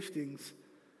prophetic giftings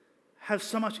have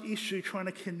so much issue trying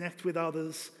to connect with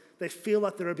others. They feel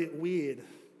like they're a bit weird.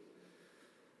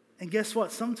 And guess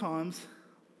what? Sometimes,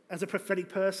 as a prophetic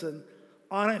person,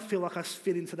 I don't feel like I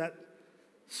fit into that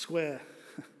square.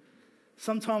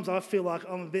 Sometimes I feel like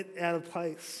I'm a bit out of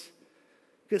place.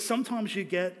 Because sometimes you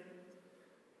get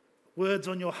words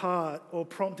on your heart or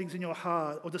promptings in your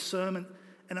heart or discernment,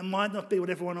 and it might not be what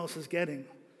everyone else is getting.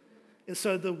 And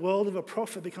so the world of a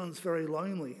prophet becomes very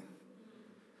lonely.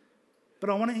 But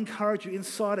I want to encourage you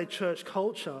inside a church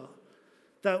culture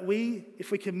that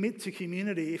if we commit to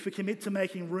community, if we commit to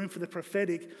making room for the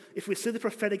prophetic, if we see the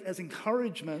prophetic as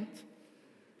encouragement,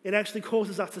 it actually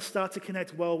causes us to start to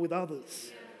connect well with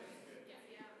others.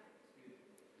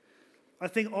 I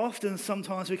think often,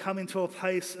 sometimes we come into a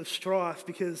place of strife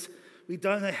because we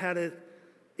don't know how to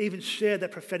even share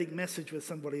that prophetic message with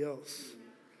somebody else.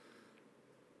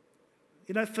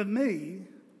 You know, for me,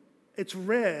 it's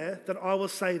rare that I will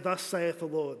say, "Thus saith the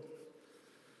Lord."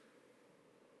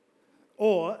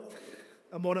 Or,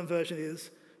 a modern version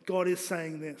is, "God is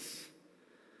saying this."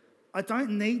 I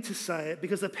don't need to say it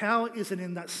because the power isn't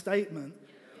in that statement.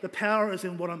 The power is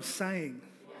in what I'm saying.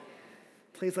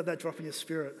 Please let that drop in your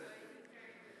spirit.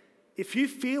 If you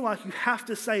feel like you have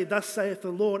to say, "Thus saith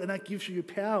the Lord," and that gives you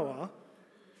power,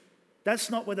 that's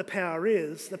not where the power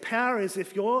is. The power is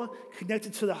if you're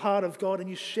connected to the heart of God and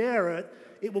you share it,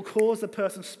 it will cause the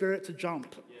person's spirit to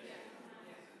jump.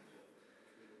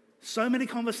 So many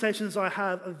conversations I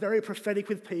have are very prophetic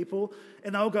with people,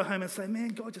 and they'll go home and say, "Man,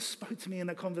 God just spoke to me in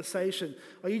that conversation,"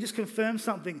 or "You just confirmed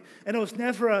something." And it was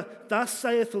never a "Thus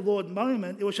saith the Lord"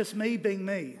 moment, it was just me being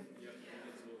me.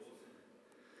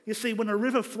 You see, when a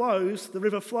river flows, the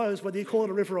river flows whether you call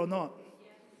it a river or not.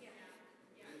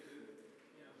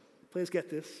 Please get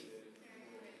this.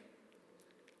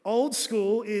 Old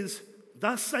school is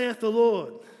 "Thus saith the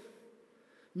Lord."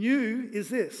 New is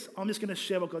this: I'm just going to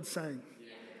share what God's saying.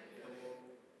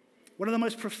 One of the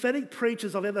most prophetic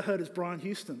preachers I've ever heard is Brian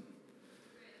Houston.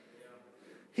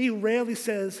 He rarely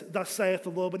says, "Thus saith the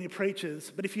Lord," when he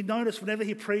preaches, but if you notice, whenever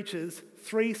he preaches,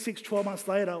 3, 6, 12 months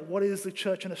later, what is the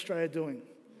church in Australia doing?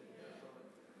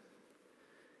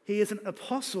 He is an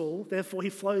apostle, therefore he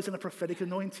flows in a prophetic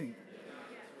anointing.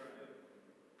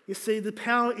 You see, the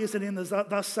power isn't in the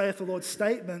 "Thus saith the Lord"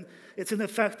 statement, it's in the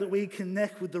fact that we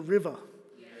connect with the river.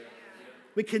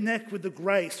 We connect with the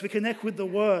grace, we connect with the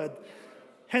word.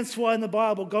 Hence why in the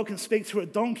Bible, God can speak through a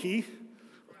donkey,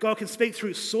 God can speak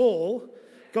through Saul,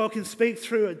 God can speak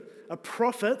through a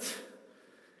prophet,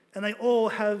 and they all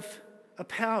have a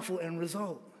powerful end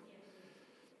result.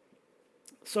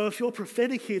 So if you're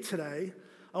prophetic here today,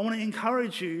 I want to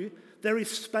encourage you, there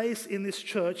is space in this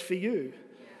church for you.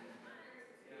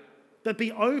 But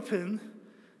be open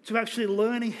to actually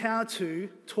learning how to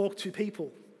talk to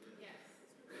people.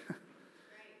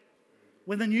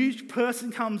 When the new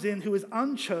person comes in who is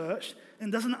unchurched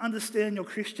and doesn't understand your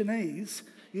Christianese,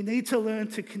 you need to learn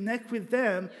to connect with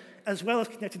them as well as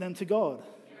connecting them to God.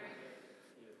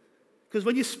 Because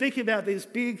when you speak about these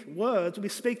big words, when we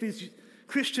speak these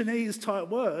Christianese type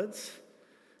words,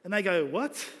 and they go,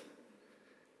 "What?"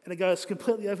 And it goes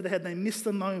completely over their head, and they miss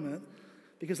the moment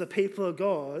because the people of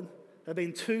God have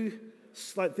been too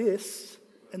like this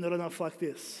and not enough like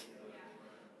this.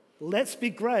 Let's be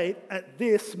great at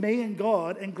this, me and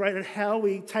God, and great at how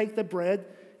we take the bread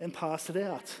and pass it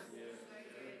out.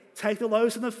 Take the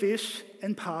loaves and the fish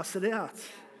and pass it out.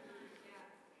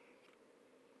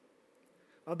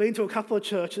 I've been to a couple of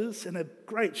churches, and they're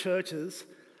great churches,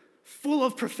 full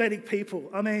of prophetic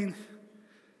people. I mean,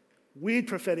 weird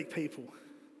prophetic people.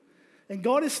 And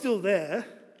God is still there,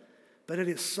 but it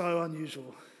is so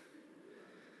unusual.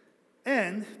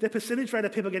 And the percentage rate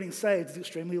of people getting saved is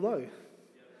extremely low.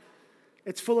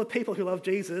 It's full of people who love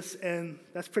Jesus, and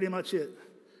that's pretty much it.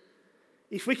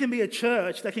 If we can be a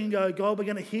church that can go, "God, we're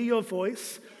going to hear your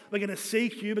voice, we're going to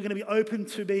seek you, we're going to be open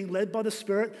to being led by the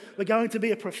Spirit, we're going to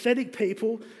be a prophetic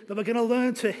people, that we're going to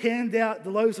learn to hand out the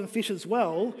loaves and fish as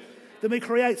well," then we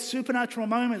create supernatural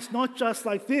moments, not just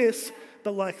like this,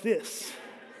 but like this.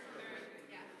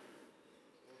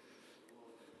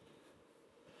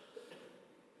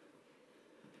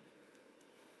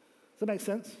 Does that make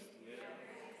sense?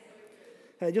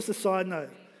 Hey, just a side note.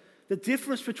 The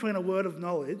difference between a word of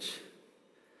knowledge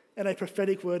and a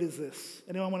prophetic word is this.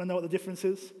 Anyone want to know what the difference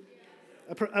is?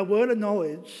 A word of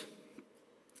knowledge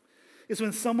is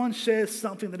when someone shares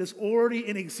something that is already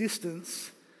in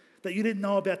existence that you didn't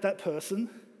know about that person,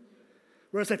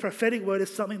 whereas a prophetic word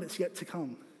is something that's yet to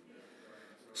come.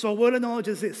 So a word of knowledge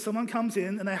is this. Someone comes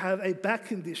in and they have a back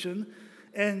condition,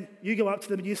 and you go up to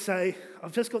them and you say,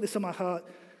 "I've just got this on my heart.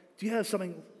 Do you have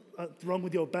something wrong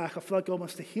with your back? I feel like God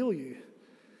wants to heal you."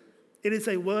 It is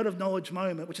a word of knowledge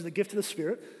moment, which is a gift of the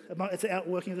Spirit. It's an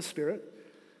outworking of the Spirit.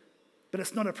 But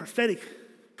it's not a prophetic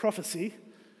prophecy.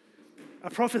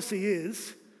 A prophecy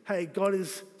is, hey, God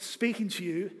is speaking to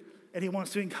you and he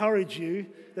wants to encourage you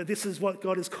that this is what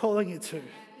God is calling you to.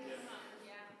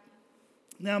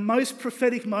 Now, most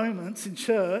prophetic moments in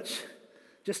church,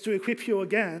 just to equip you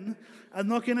again, are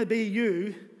not going to be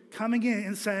you coming in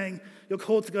and saying, you're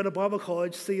called to go to Bible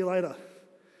college, see you later.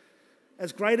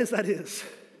 As great as that is,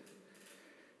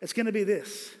 it's going to be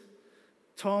this.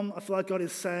 Tom, I feel like God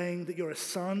is saying that you're a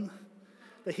son,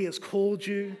 that he has called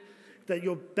you, that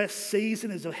your best season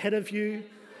is ahead of you,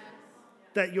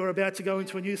 that you're about to go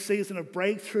into a new season of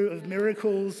breakthrough, of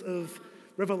miracles, of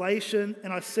revelation,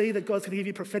 and I see that God's going to give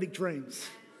you prophetic dreams.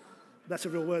 That's a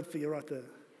real word for you right there.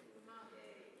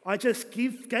 I just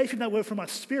gave him that word from my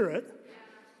spirit,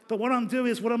 but what I'm doing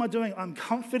is, what am I doing? I'm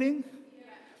comforting,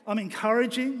 I'm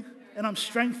encouraging, and I'm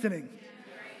strengthening.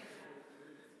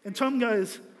 And Tom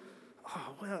goes,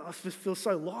 oh, wow, I just feel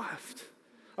so lived.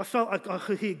 I felt like I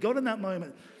could hear God in that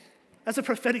moment. As a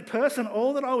prophetic person,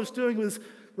 all that I was doing was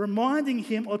reminding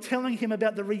him or telling him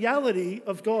about the reality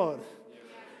of God.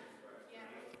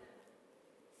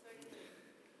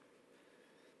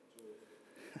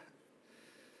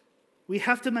 We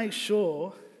have to make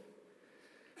sure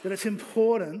that it's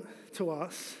important to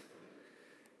us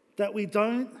that we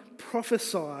don't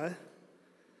prophesy,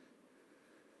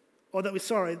 or that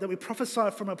we prophesy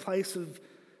from a place of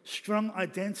strong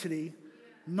identity,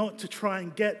 not to try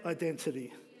and get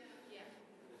identity.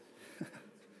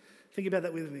 Think about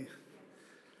that with me.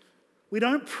 We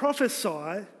don't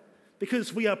prophesy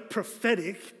because we are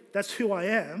prophetic. That's who I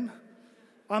am.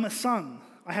 I'm a son.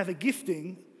 I have a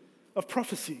gifting of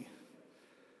prophecy.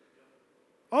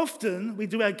 Often we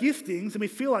do our giftings and we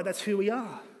feel like that's who we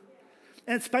are.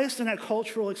 And it's based on our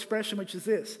cultural expression, which is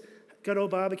this. Go to a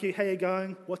barbecue, how you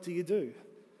going? What do you do?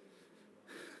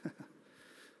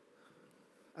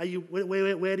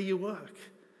 Where do you work?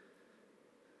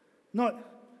 Not,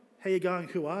 how you going,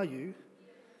 who are you?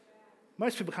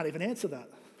 Most people can't even answer that.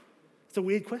 It's a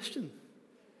weird question.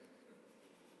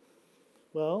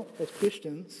 Well, as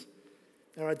Christians,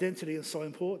 our identity is so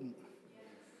important.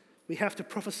 We have to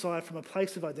prophesy from a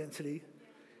place of identity,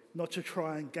 not to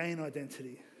try and gain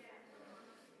identity.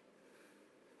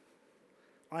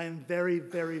 I am very,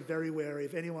 very, very wary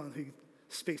of anyone who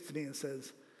speaks to me and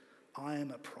says, I am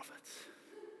a prophet.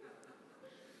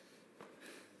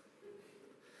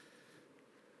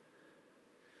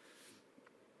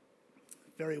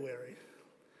 Very wary.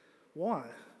 Why?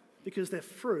 Because their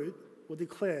fruit will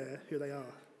declare who they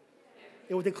are.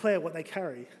 It will declare what they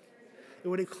carry. It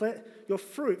will declare, your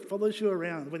fruit follows you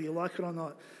around, whether you like it or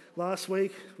not. Last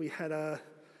week, we had a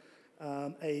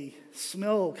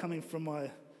smell coming from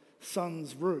my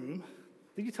son's room.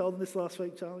 Did you tell them this last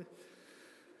week, Charlie?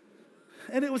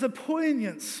 And it was a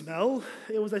poignant smell.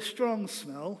 It was a strong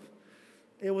smell.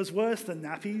 It was worse than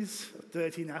nappies,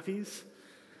 dirty nappies.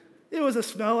 It was a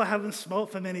smell I haven't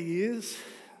smelt for many years.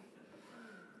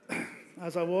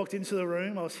 As I walked into the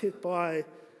room, I was hit by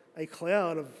a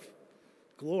cloud of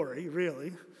glory,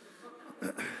 really.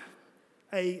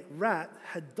 A rat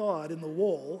had died in the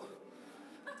wall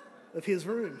of his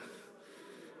room.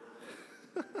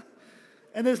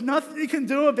 And there's nothing you can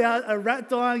do about a rat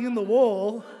dying in the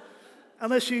wall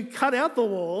unless you cut out the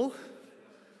wall,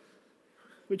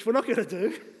 which we're not going to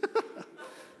do.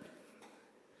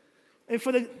 And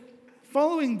for the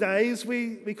following days,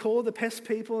 we called the pest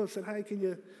people and said, hey, can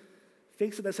you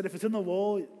fix it? They said, if it's in the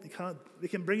wall, you can't. We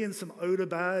can bring in some odor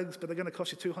bags, but they're going to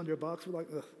cost you $200. We're like,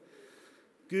 ugh.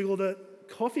 Googled it.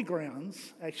 Coffee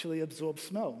grounds actually absorb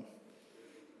smell.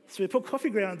 So we put coffee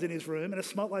grounds in his room, and it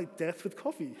smelled like death with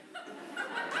coffee.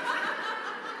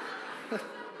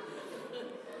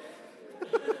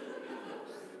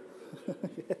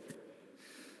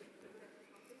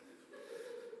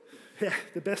 Yeah,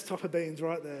 the best type of beans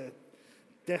right there.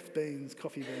 Death beans,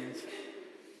 coffee beans.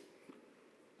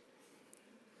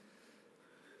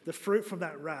 The fruit from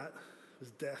that rat was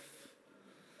death.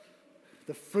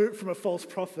 The fruit from a false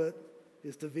prophet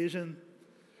is division,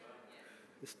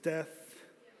 it's death,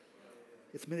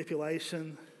 it's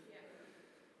manipulation.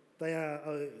 They are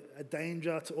a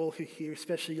danger to all who hear,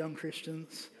 especially young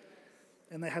Christians,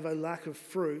 and they have a lack of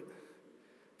fruit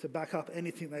to back up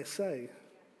anything they say.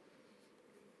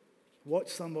 Watch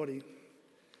somebody.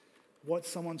 Watch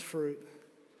someone's fruit.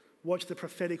 Watch the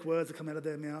prophetic words that come out of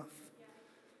their mouth.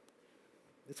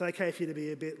 It's okay for you to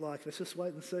be a bit like, let's just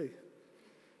wait and see.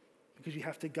 Because you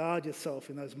have to guard yourself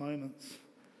in those moments.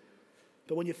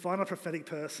 But when you find a prophetic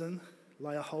person,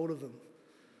 lay a hold of them.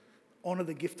 Honour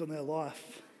the gift on their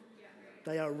life.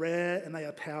 They are rare and they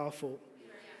are powerful.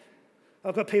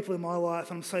 I've got people in my life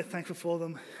and I'm so thankful for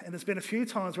them. And there's been a few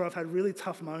times where I've had really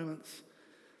tough moments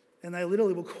and they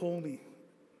literally will call me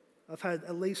I've had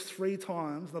at least 3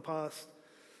 times in the past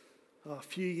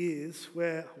few years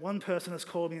where one person has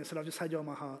called me and said, I've just had you on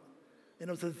my heart. And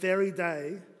it was the very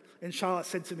day, and Charlotte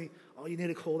said to me, oh, you need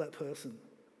to call that person.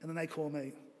 And then they call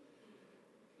me.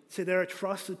 See, they're a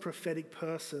trusted prophetic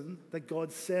person that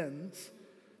God sends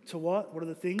to what? What are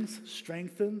the things?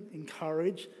 Strengthen,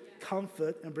 encourage,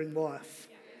 comfort, and bring life.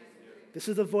 This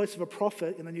is the voice of a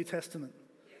prophet in the New Testament.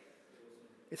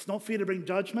 It's not for you to bring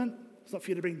judgment. It's not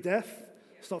for you to bring death.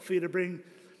 It's not for you to bring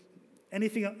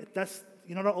anything.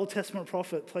 You're not an Old Testament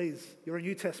prophet, please. You're a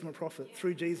New Testament prophet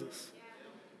through Jesus.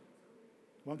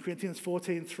 1 Corinthians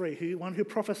 14:3, one who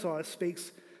prophesies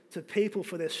speaks to people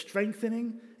for their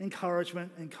strengthening,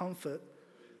 encouragement, and comfort.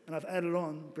 And I've added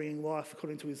on bringing life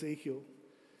according to Ezekiel.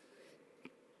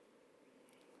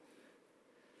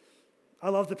 I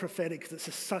love the prophetic because it's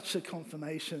just such a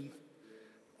confirmation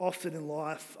often in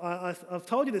life. I've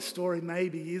told you this story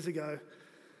maybe years ago.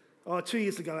 2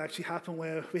 years ago actually happened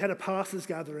where we had a pastors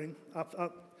gathering up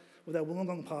with our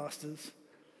Wollongong pastors.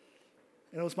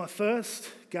 And it was my first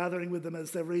gathering with them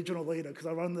as their regional leader because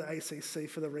I run the ACC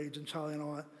for the region, Charlie and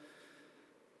I.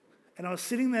 And I was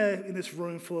sitting there in this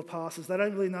room full of pastors. They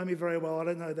don't really know me very well. I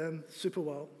don't know them super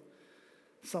well.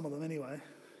 Some of them anyway.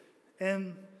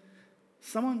 And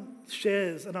someone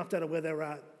shares an update of where they're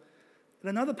at. And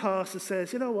another pastor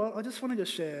says, you know what, I just wanted to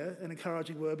share an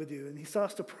encouraging word with you. And he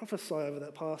starts to prophesy over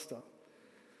that pastor.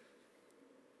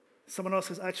 Someone else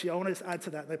says, actually, I want to just add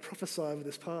to that. They prophesy over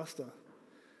this pastor.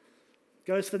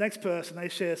 Goes to the next person, they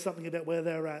share something about where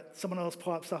they're at. Someone else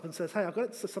pipes up and says, hey, I've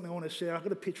got something I want to share. I've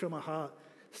got a picture in my heart.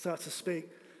 Starts to speak.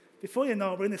 Before you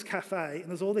know it, we're in this cafe and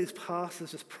there's all these pastors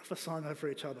just prophesying over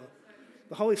each other.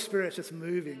 The Holy Spirit's just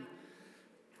moving.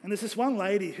 And there's this one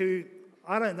lady who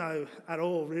I don't know at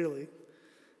all, really.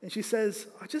 And she says,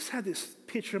 I just had this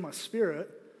picture in my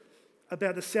spirit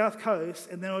about the South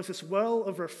Coast, and there was this well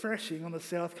of refreshing on the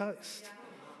South Coast.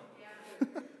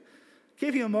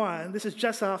 Keeping in mind, this is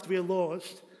just after we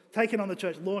launched, taken on the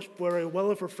church, launched, we're a well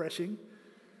of refreshing.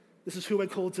 This is who we're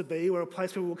called to be. We're a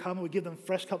place where we'll come and we give them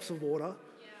fresh cups of water.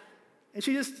 And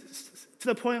she just, to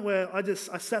the point where I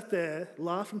sat there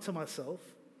laughing to myself,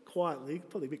 quietly,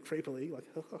 probably a bit creepily, like,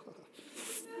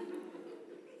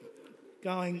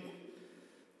 going,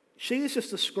 she is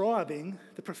just describing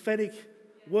the prophetic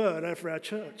word over our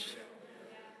church.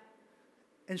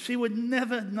 And she would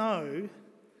never know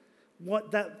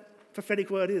what that prophetic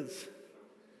word is.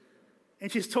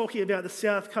 And she's talking about the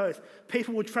South Coast.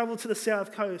 People would travel to the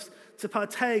South Coast to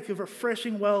partake of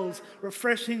refreshing wells,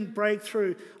 refreshing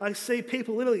breakthrough. I see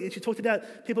people literally, and she talked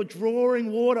about people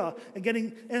drawing water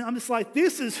and I'm just like,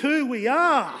 this is who we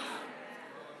are.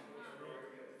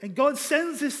 And God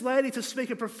sends this lady to speak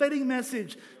a prophetic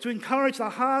message to encourage the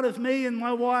heart of me and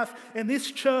my wife and this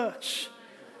church.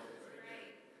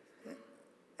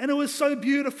 And it was so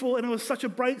beautiful, and it was such a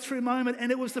breakthrough moment,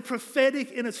 and it was the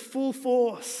prophetic in its full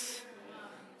force.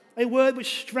 A word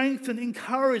which strengthened,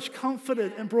 encouraged,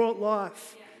 comforted, and brought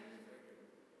life.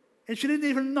 And she didn't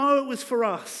even know it was for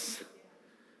us,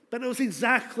 but it was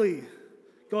exactly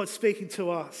God speaking to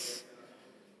us.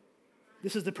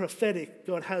 This is the prophetic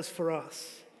God has for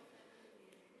us.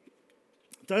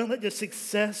 Don't let your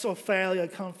success or failure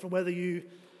come from whether you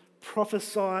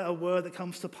prophesy a word that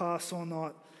comes to pass or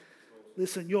not.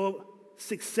 Listen, your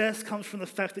success comes from the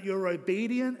fact that you're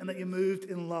obedient and that you moved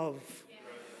in love.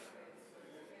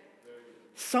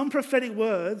 Some prophetic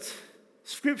words,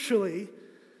 scripturally,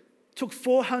 took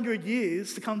 400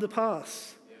 years to come to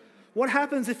pass. What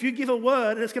happens if you give a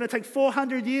word and it's going to take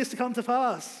 400 years to come to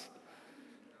pass?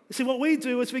 You see, what we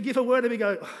do is we give a word and we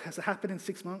go, has it happened in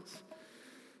 6 months?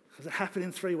 Has it happened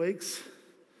in 3 weeks?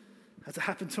 Has it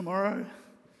happened tomorrow?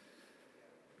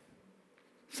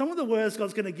 Some of the words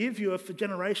God's going to give you are for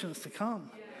generations to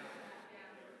come.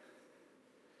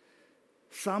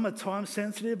 Some are time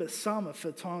sensitive, but some are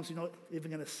for times you're not even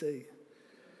going to see.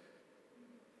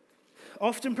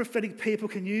 Often prophetic people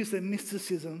can use their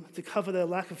mysticism to cover their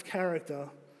lack of character,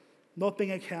 not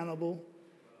being accountable,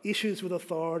 issues with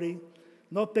authority,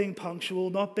 not being punctual,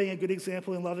 not being a good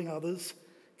example in loving others,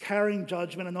 carrying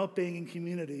judgment and not being in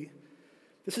community.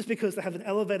 This is because they have an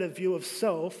elevated view of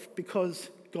self because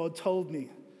God told me.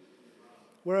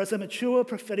 Whereas a mature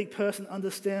prophetic person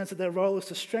understands that their role is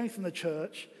to strengthen the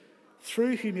church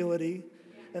through humility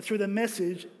and through the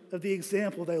message of the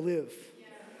example they live.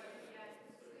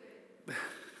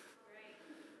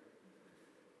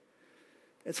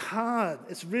 It's hard.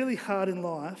 It's really hard in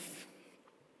life,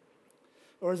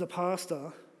 or as a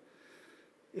pastor,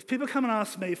 if people come and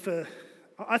ask me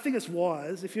I think it's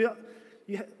wise,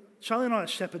 Charlie and I are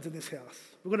shepherds in this house.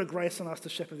 We've got a grace on us to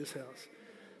shepherd this house.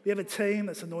 We have a team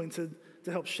that's anointed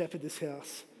to help shepherd this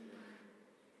house.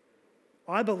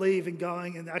 I believe in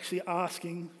going and actually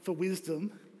asking for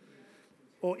wisdom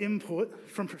or input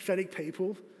from prophetic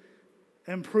people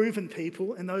and proven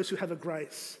people and those who have a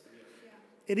grace.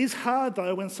 It is hard,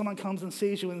 though, when someone comes and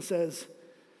sees you and says,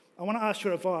 I want to ask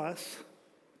your advice,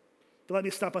 but let me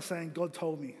start by saying, God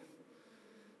told me.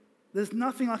 There's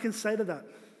nothing I can say to that.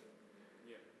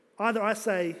 Either I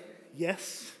say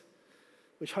yes,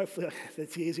 which hopefully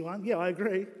that's the easy one. Yeah, I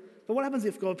agree. But what happens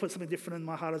if God puts something different in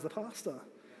my heart as the pastor?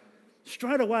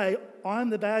 Straight away, I'm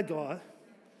the bad guy,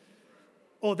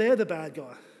 or they're the bad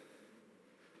guy.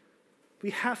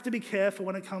 We have to be careful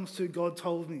when it comes to God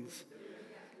told me's.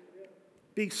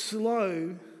 Be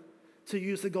slow to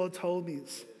use the God told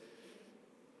me's.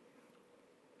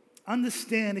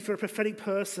 Understand, if you're a prophetic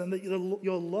person, that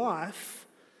your life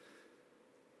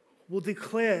will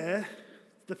declare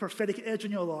the prophetic edge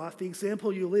in your life, the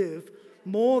example you live,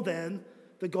 more than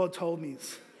the God told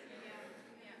me's.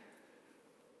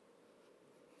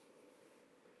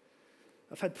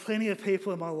 I've had plenty of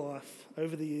people in my life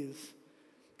over the years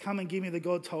come and give me the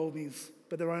God told me's,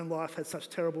 but their own life had such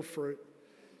terrible fruit.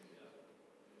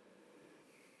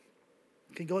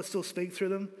 Can God still speak through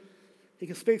them? He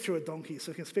can speak through a donkey,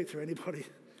 so he can speak through anybody.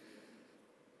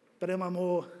 But am I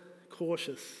more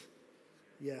cautious?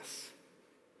 Yes.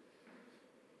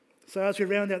 So as we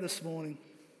round out this morning,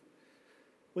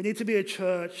 we need to be a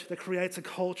church that creates a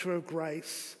culture of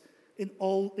grace in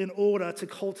order to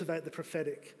cultivate the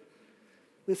prophetic.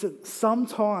 Listen,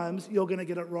 sometimes you're going to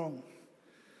get it wrong.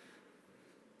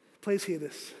 Please hear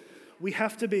this. We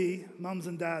have to be mums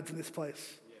and dads in this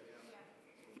place.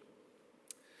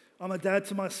 I'm a dad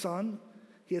to my son.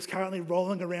 He is currently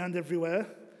rolling around everywhere.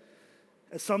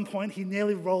 At some point, he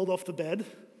nearly rolled off the bed.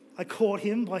 I caught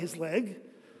him by his leg.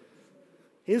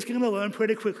 He's going to learn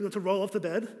pretty quickly to roll off the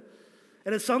bed.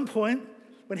 And at some point,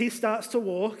 when he starts to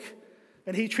walk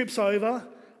and he trips over,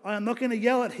 I am not going to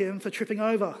yell at him for tripping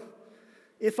over.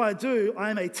 If I do, I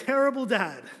am a terrible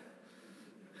dad.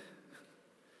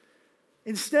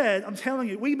 Instead, I'm telling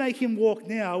you, we make him walk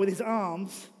now with his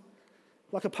arms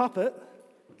like a puppet,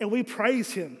 and we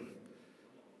praise him.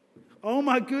 Oh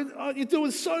my goodness, oh, you're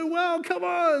doing so well, come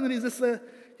on. And he's just there,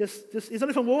 he's not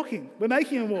even walking. We're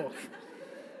making him walk.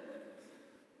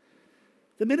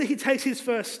 The minute he takes his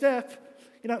first step,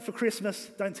 for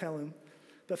Christmas, don't tell him,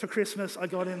 but for Christmas, I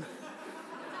got him.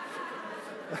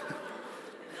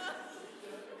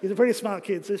 He's a pretty smart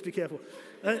kid, so just be careful.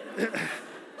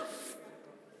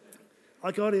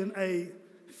 I got him a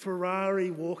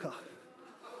Ferrari walker.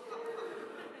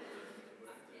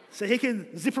 So he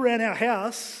can zip around our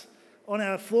house on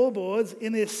our floorboards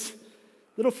in this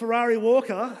little Ferrari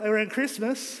walker around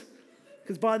Christmas,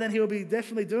 because by then he'll be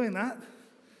definitely doing that.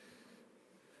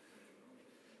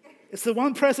 It's the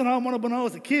one present I wanted when I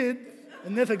was a kid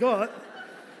and never got.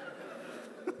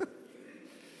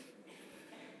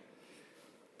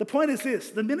 The point is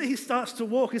this: the minute he starts to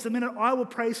walk is the minute I will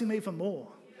praise him even more.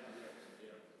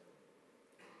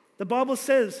 The Bible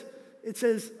says,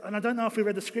 and I don't know if we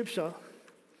read the scripture,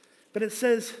 but it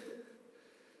says,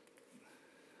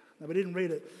 no, we didn't read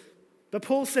it. But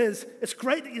Paul says, it's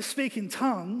great that you speak in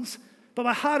tongues, but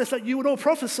my heart is that you would all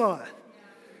prophesy.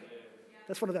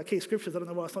 That's one of our key scriptures. I don't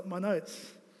know why it's not in my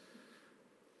notes.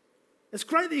 It's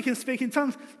great that you can speak in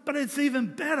tongues, but it's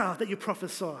even better that you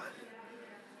prophesy.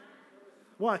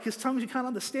 Why? Because tongues, you can't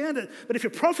understand it. But if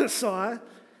you prophesy,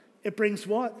 it brings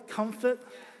what? Comfort.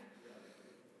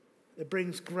 It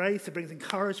brings grace. It brings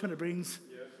encouragement. It brings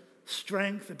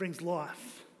strength. It brings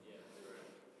life.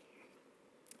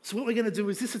 So what we're going to do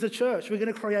is this as a church, we're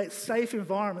going to create safe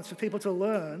environments for people to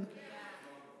learn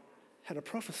how to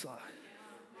prophesy.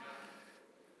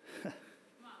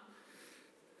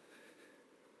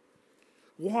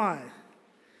 Why?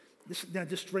 Now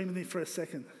just dream with me for a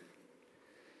second.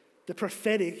 The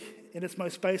prophetic, in its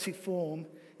most basic form,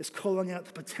 is calling out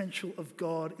the potential of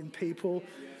God in people,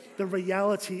 the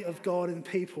reality of God in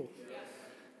people.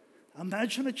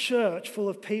 Imagine a church full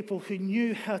of people who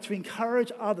knew how to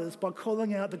encourage others by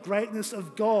calling out the greatness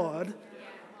of God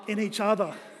in each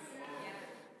other.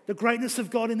 The greatness of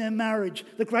God in their marriage,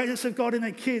 the greatness of God in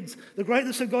their kids, the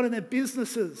greatness of God in their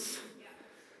businesses.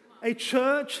 A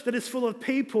church that is full of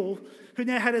people who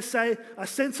know how to say, I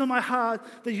sense on my heart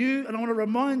that you, and I want to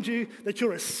remind you that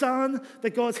you're a son,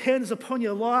 that God's hand is upon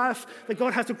your life, that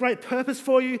God has a great purpose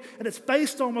for you, and it's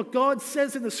based on what God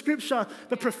says in the scripture.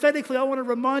 But prophetically, I want to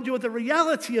remind you of the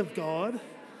reality of God.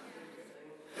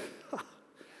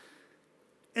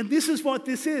 And this is what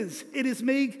this is. It is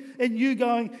me and you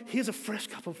going, here's a fresh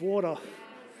cup of water.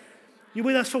 You're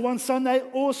with us for one Sunday?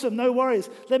 Awesome, no worries.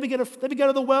 Let me go to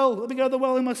the well. Let me go to the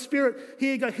well in my spirit.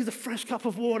 Here you go, here's a fresh cup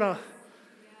of water.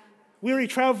 Weary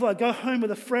traveller, go home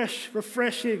with a fresh,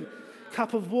 refreshing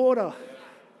cup of water.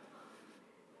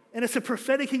 And it's a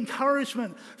prophetic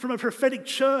encouragement from a prophetic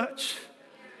church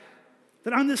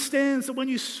that understands that when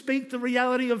you speak the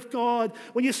reality of God,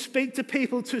 when you speak to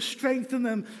people to strengthen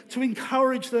them, to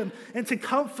encourage them, and to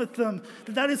comfort them,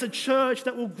 that is a church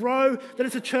that will grow, that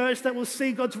is a church that will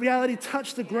see God's reality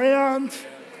touch the ground.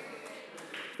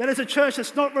 That is a church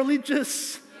that's not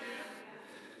religious.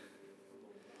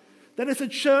 That is a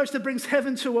church that brings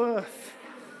heaven to earth.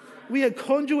 We are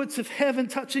conduits of heaven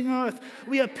touching earth.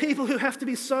 We are people who have to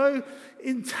be so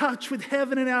in touch with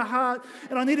heaven in our heart.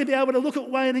 And I need to be able to look at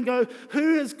Wayne and go,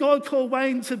 who has God called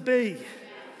Wayne to be?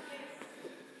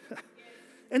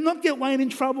 And not get Wayne in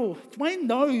trouble. Wayne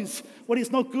knows what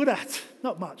he's not good at.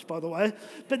 Not much, by the way.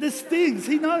 But there's things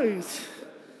he knows.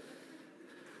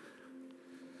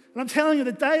 And I'm telling you,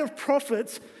 the day of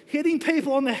prophets hitting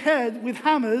people on the head with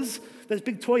hammers, those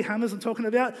big toy hammers I'm talking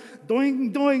about,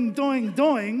 doing, doing, doing,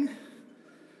 doing,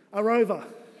 are over.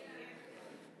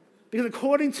 Because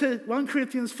according to 1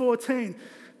 Corinthians 14,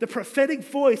 the prophetic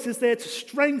voice is there to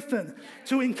strengthen,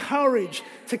 to encourage,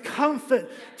 to comfort,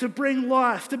 to bring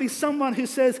life, to be someone who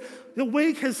says, the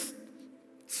weak has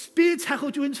spear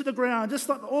tackled you into the ground, just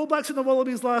like the All Blacks and the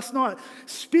Wallabies last night,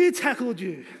 spear tackled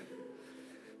you.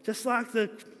 Just like the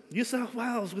New South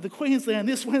Wales with the Queensland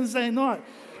this Wednesday night,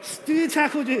 spear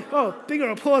tackled you. Oh, bigger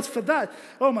applause for that.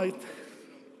 Oh my.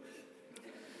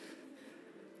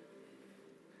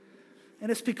 And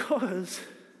it's because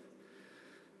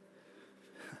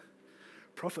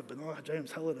Prophet Benaiah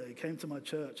James Halliday came to my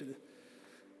church.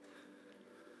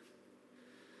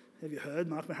 Have you heard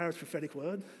Mark Mahara's prophetic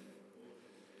word?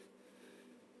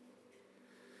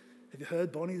 Have you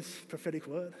heard Bonnie's prophetic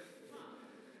word?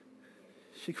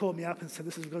 She called me up and said,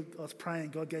 this is God. I was praying,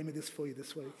 God gave me this for you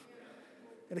this week.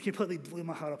 And it completely blew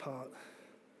my heart apart.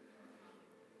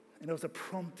 And it was a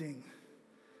prompting.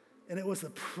 And it was a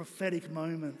prophetic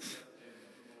moment.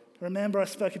 Remember I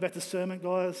spoke about discernment,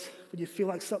 guys? When you feel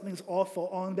like something's off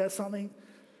or on about something,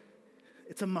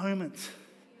 it's a moment.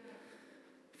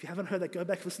 If you haven't heard that, go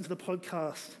back and listen to the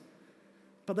podcast.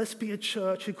 But let's be a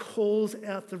church who calls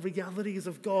out the realities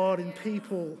of God in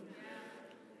people.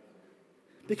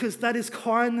 Because that is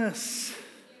kindness.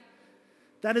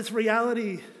 That is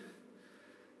reality.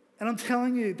 And I'm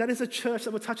telling you, that is a church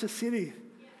that will touch a city.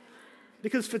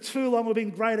 Because for too long we've been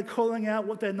great at calling out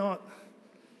what they're not.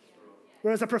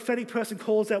 Whereas a prophetic person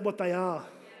calls out what they are.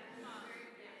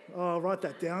 Oh, write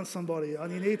that down, somebody.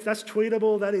 That's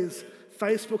tweetable, that is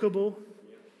Facebookable.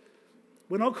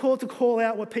 We're not called to call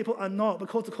out what people are not. We're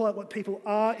called to call out what people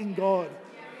are in God.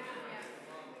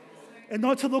 And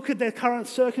not to look at their current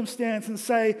circumstance and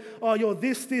say, oh, you're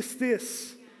this, this,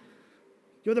 this.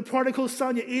 You're the prodigal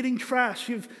son, you're eating trash,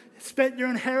 you've spent your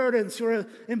inheritance, you're an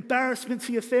embarrassment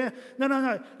to your family.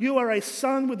 No. You are a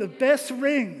son with the best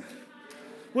ring,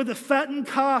 with a fattened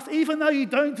calf. Even though you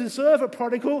don't deserve a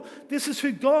prodigal, this is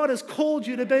who God has called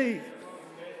you to be.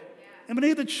 And we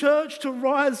need the church to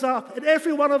rise up, and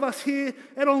every one of us here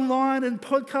and online and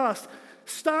podcast,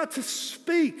 start to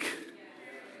speak.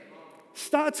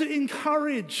 Start to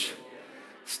encourage.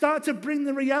 Start to bring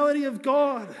the reality of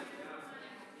God.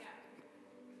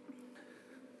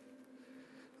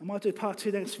 I might do part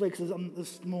 2 next week because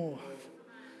there's more.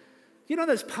 You know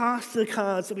those pastor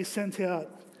cards that we sent out?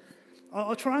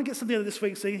 I'll try and get something out of this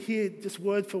week so you can hear just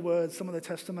word for word some of the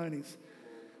testimonies.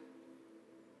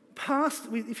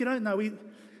 If you don't know,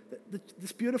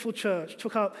 this beautiful church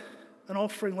took up an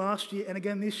offering last year and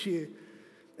again this year.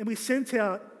 And we sent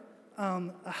out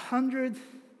 100,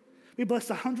 we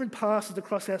blessed 100 pastors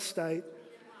across our state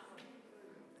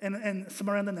and some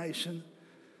around the nation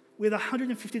with a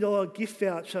 $150 gift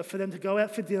voucher for them to go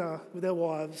out for dinner with their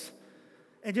wives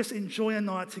and just enjoy a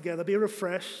night together, be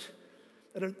refreshed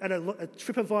at a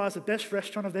TripAdvisor, the best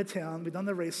restaurant of their town. We've done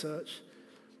the research.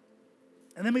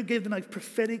 And then we gave them a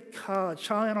prophetic card.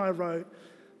 Charlie and I wrote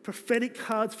prophetic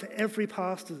cards for every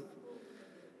pastor.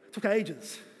 It took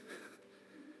ages.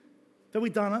 But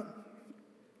we've done it.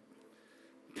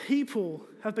 People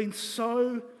have been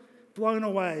so blown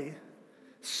away,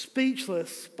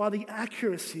 speechless by the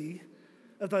accuracy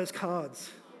of those cards.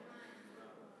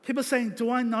 People are saying, do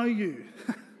I know you?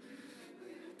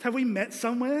 Have we met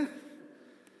somewhere?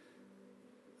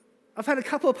 I've had a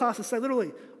couple of pastors say,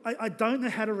 literally, I don't know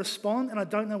how to respond and I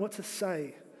don't know what to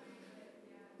say.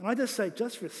 And I just say,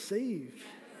 just receive.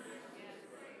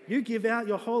 You give out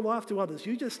your whole life to others.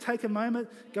 You just take a moment,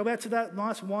 go out to that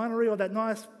nice winery or that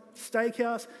nice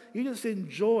steakhouse. You just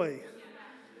enjoy.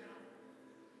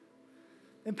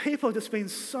 And people have just been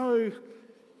so,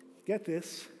 get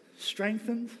this,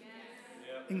 strengthened,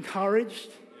 encouraged,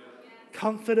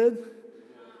 comforted,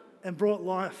 and brought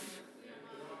life.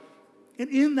 And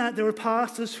in that, there were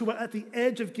pastors who were at the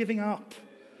edge of giving up.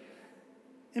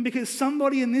 And because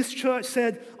somebody in this church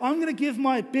said, I'm going to give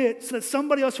my bit so that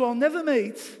somebody else who I'll never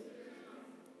meet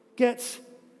gets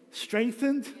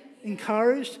strengthened,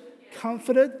 encouraged,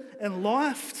 comforted, and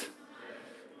lifed.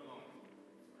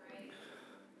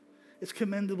 It's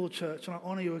commendable, church, and I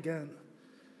honour you again.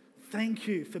 Thank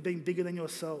you for being bigger than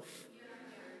yourself.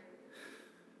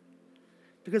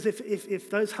 Because if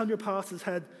those 100 pastors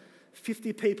had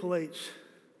 50 people each,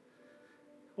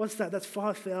 what's that? That's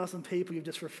 5,000 people you've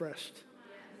just refreshed.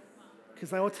 Because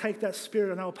they will take that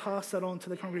spirit and they'll pass that on to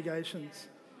the congregations.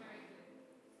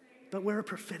 But we're a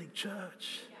prophetic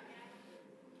church.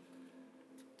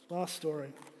 Last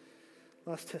story,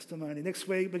 last testimony. Next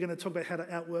week, we're going to talk about how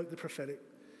to outwork the prophetic.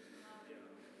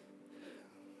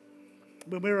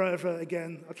 When we were over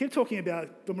again, I keep talking about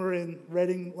when we were in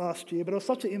Reading last year, but it was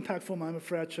such an impactful moment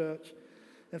for our church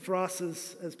and for us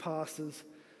as pastors.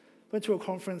 Went to a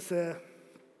conference there,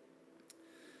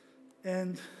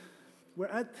 and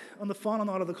we're on the final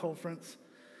night of the conference,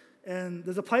 and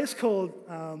there's a place called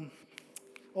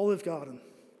Olive Garden.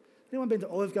 Anyone been to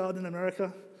Olive Garden in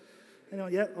America?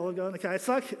 Anyone? Yeah, Olive Garden. Okay,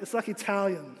 it's like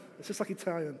Italian. It's just like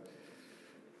Italian.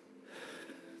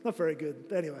 Not very good,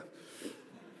 but anyway.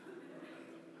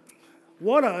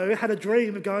 Watto had a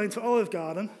dream of going to Olive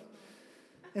Garden,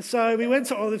 and so we went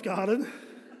to Olive Garden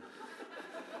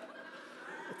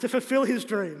to fulfill his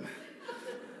dream.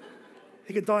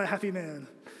 He could die a happy man.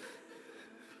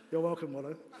 You're welcome,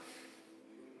 Watto.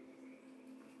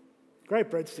 Great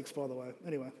breadsticks, by the way.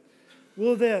 Anyway, we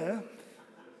were there,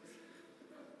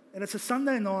 and it's a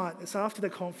Sunday night. It's after the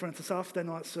conference. It's after the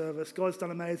night service. God's done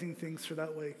amazing things through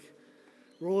that week.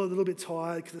 We're all a little bit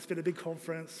tired because it's been a big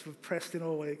conference. We've pressed in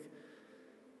all week.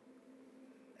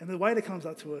 And the waiter comes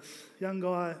up to us, young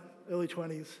guy, early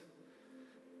 20s,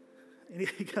 and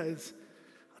he goes,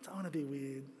 I don't want to be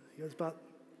weird. He goes, but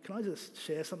can I just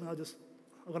share something I've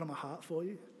got on my heart for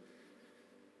you?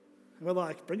 And we're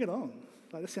like, bring it on.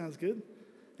 Like, this sounds good.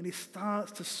 And he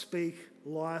starts to speak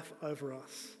life over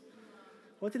us.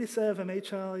 What did he say over me,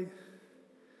 Charlie?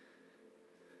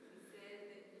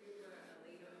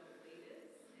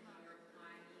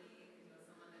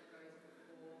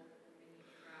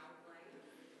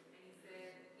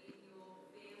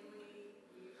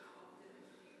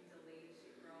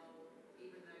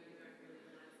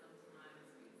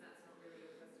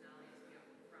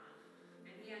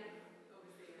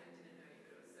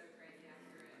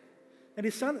 And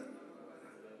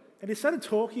he started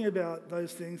talking about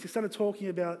those things. He started talking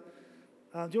about,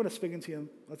 do you want to speak into him?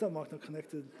 Is that mic not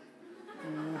connected?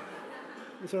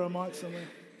 Is there a mic somewhere?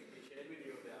 He shared with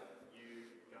you about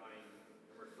you going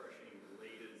and refreshing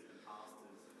leaders and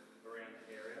pastors around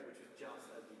the area, which was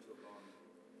just as you took on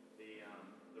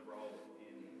the role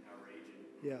in our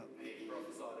region. Yeah. And he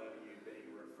prophesied over you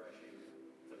being refreshing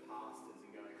to pastors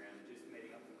and going around and just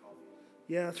meeting up for coffee.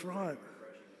 Yeah, that's right.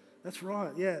 That's right,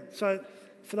 yeah. So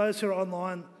for those who are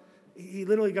online, he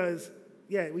literally goes,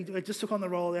 yeah, we just took on the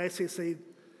role of the ACC,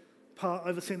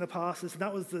 overseeing the pastors, and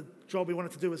that was the job we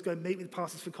wanted to do, was go meet with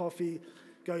pastors for coffee,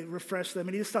 go refresh them,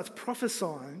 and he just starts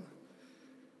prophesying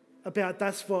about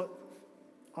that's what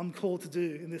I'm called to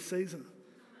do in this season.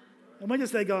 And we're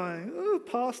just there going, oh,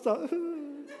 pastor.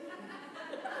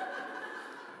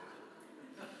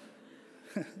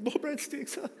 More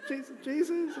breadsticks,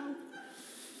 Jesus.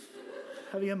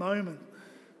 Having a moment.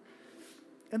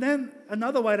 And then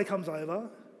another waiter comes over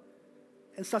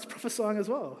and starts prophesying as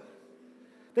well.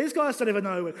 These guys don't even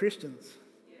know we're Christians.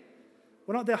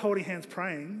 We're not there holding hands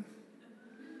praying,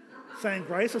 saying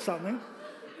grace or something.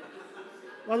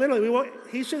 Well, literally,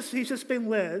 he's just been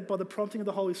led by the prompting of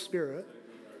the Holy Spirit.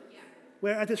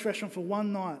 We're at this restaurant for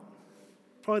one night,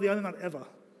 probably the only night ever,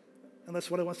 unless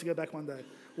Watto wants to go back one day.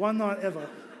 One night ever.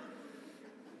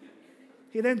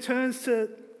 He then turns to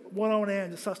Watto and Anne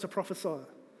and starts to prophesy,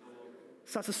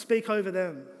 starts to speak over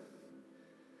them.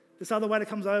 This other waiter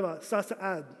comes over, starts to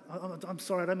add. I'm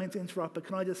sorry, I don't mean to interrupt, but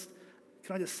can I just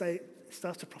say,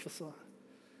 starts to prophesy.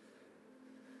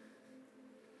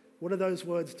 What do those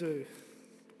words do?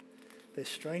 They're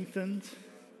strengthened,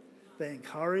 they're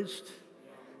encouraged,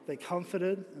 they're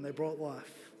comforted, and they brought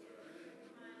life.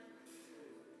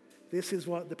 This is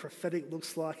what the prophetic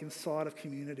looks like inside of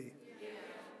community.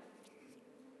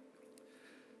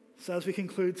 So as we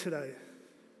conclude today,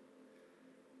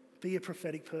 be a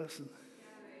prophetic person.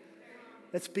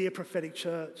 Let's be a prophetic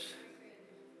church.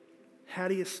 How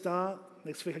do you start?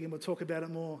 Next week again, we'll talk about it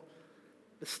more.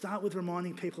 But start with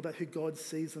reminding people about who God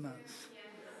sees them as.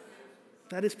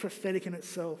 That is prophetic in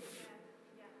itself.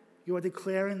 You are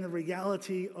declaring the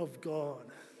reality of God.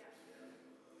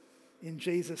 In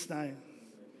Jesus' name.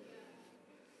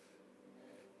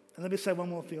 And let me say one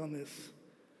more thing on this.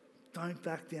 Don't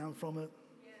back down from it.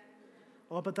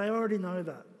 Oh, but they already know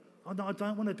that. Oh, no, I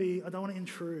don't want to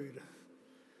intrude.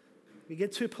 We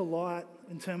get too polite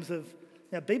in terms of,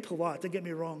 now be polite, don't get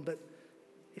me wrong, but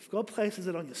if God places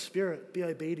it on your spirit, be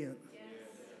obedient.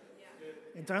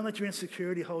 And don't let your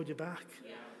insecurity hold you back.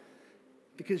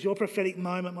 Because your prophetic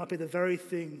moment might be the very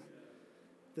thing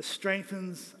that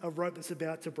strengthens a rope that's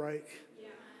about to break.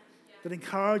 That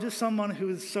encourages someone who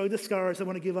is so discouraged they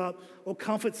want to give up, or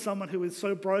comforts someone who is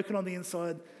so broken on the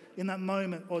inside in that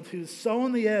moment, or who's so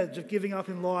on the edge of giving up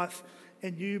in life,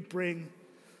 and you bring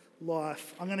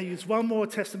life. I'm going to use one more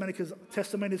testimony because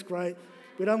testimony is great.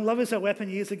 We done Love Is Our Weapon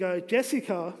years ago.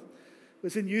 Jessica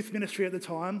was in youth ministry at the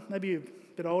time, maybe a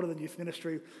bit older than youth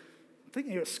ministry. I think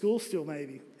you're at school still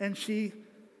maybe. And she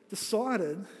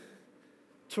decided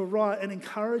to write an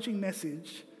encouraging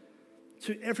message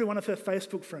to every one of her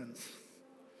Facebook friends.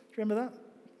 Do you remember that?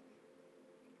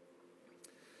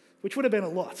 Which would have been a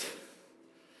lot.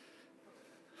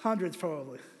 Hundreds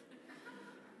probably.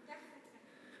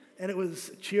 And it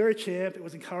was cheer a champ, it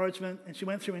was encouragement, and she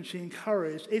went through and she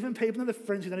encouraged even people that are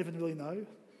friends you don't even really know.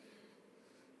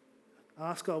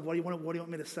 Ask God, what do you want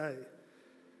me to say?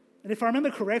 And if I remember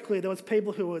correctly, there was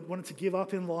people who had wanted to give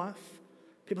up in life,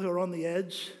 people who were on the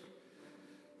edge.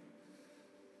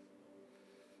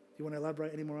 Do you want to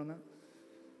elaborate any more on that?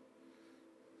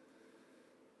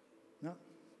 No?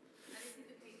 And this is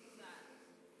the people that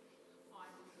I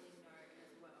didn't really know as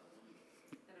well.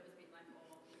 That it was a bit like,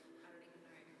 oh, I don't even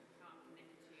know how I'm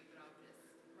connected to you, but I'll just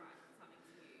write something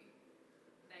to you.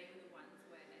 They were the ones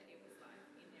where it was like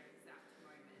in their exact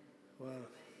moment.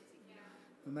 Wow.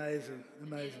 Together. Amazing, And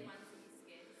amazing. they're the ones that you're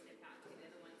scared to step out to.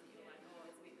 They're the ones that you're like, oh,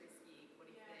 it's a bit risky. What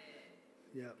if they're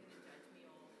Yeah, going to judge me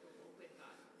or feel awkward?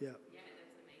 But yeah, yeah,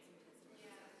 there's amazing testimonies like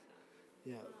that.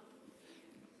 yeah.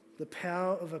 The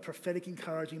power of a prophetic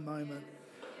encouraging moment,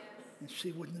 and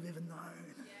she wouldn't have even known.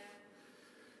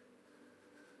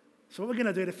 So what we're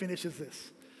going to do to finish is this.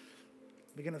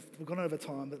 We've gone over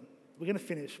time, but we're going to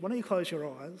finish. Why don't you close your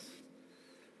eyes?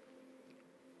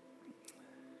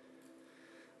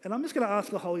 And I'm just going to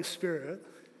ask the Holy Spirit,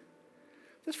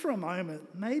 just for a moment,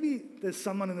 maybe there's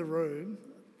someone in the room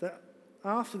that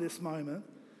after this moment,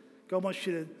 God wants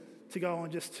you to go on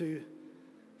just to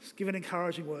give an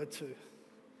encouraging word to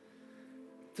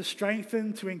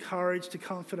strengthen, to encourage, to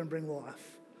comfort and bring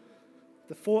life.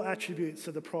 The 4 attributes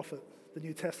of the prophet, the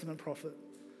New Testament prophet.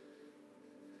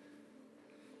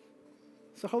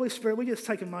 So Holy Spirit, we just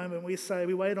take a moment, we say,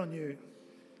 we wait on you.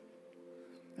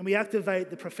 And we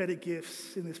activate the prophetic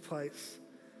gifts in this place.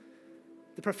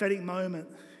 The prophetic moment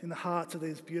in the hearts of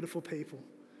these beautiful people.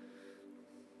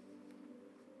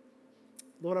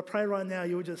 Lord, I pray right now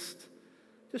you would just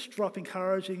drop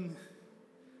encouraging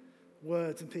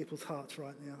words in people's hearts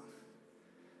right now.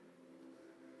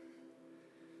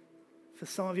 For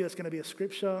some of you, it's going to be a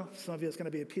scripture. Some of you, it's going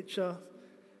to be a picture.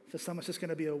 For some, it's just going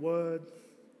to be a word.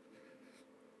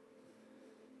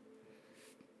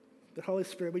 But Holy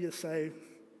Spirit, we just say,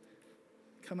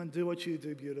 come and do what you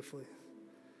do beautifully.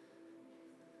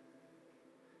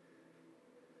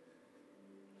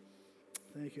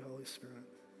 Thank you, Holy Spirit.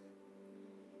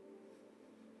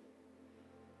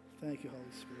 Thank you,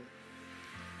 Holy Spirit.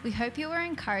 We hope you were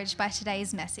encouraged by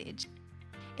today's message.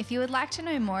 If you would like to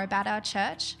know more about our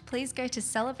church, please go to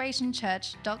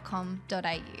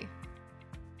celebrationchurch.com.au.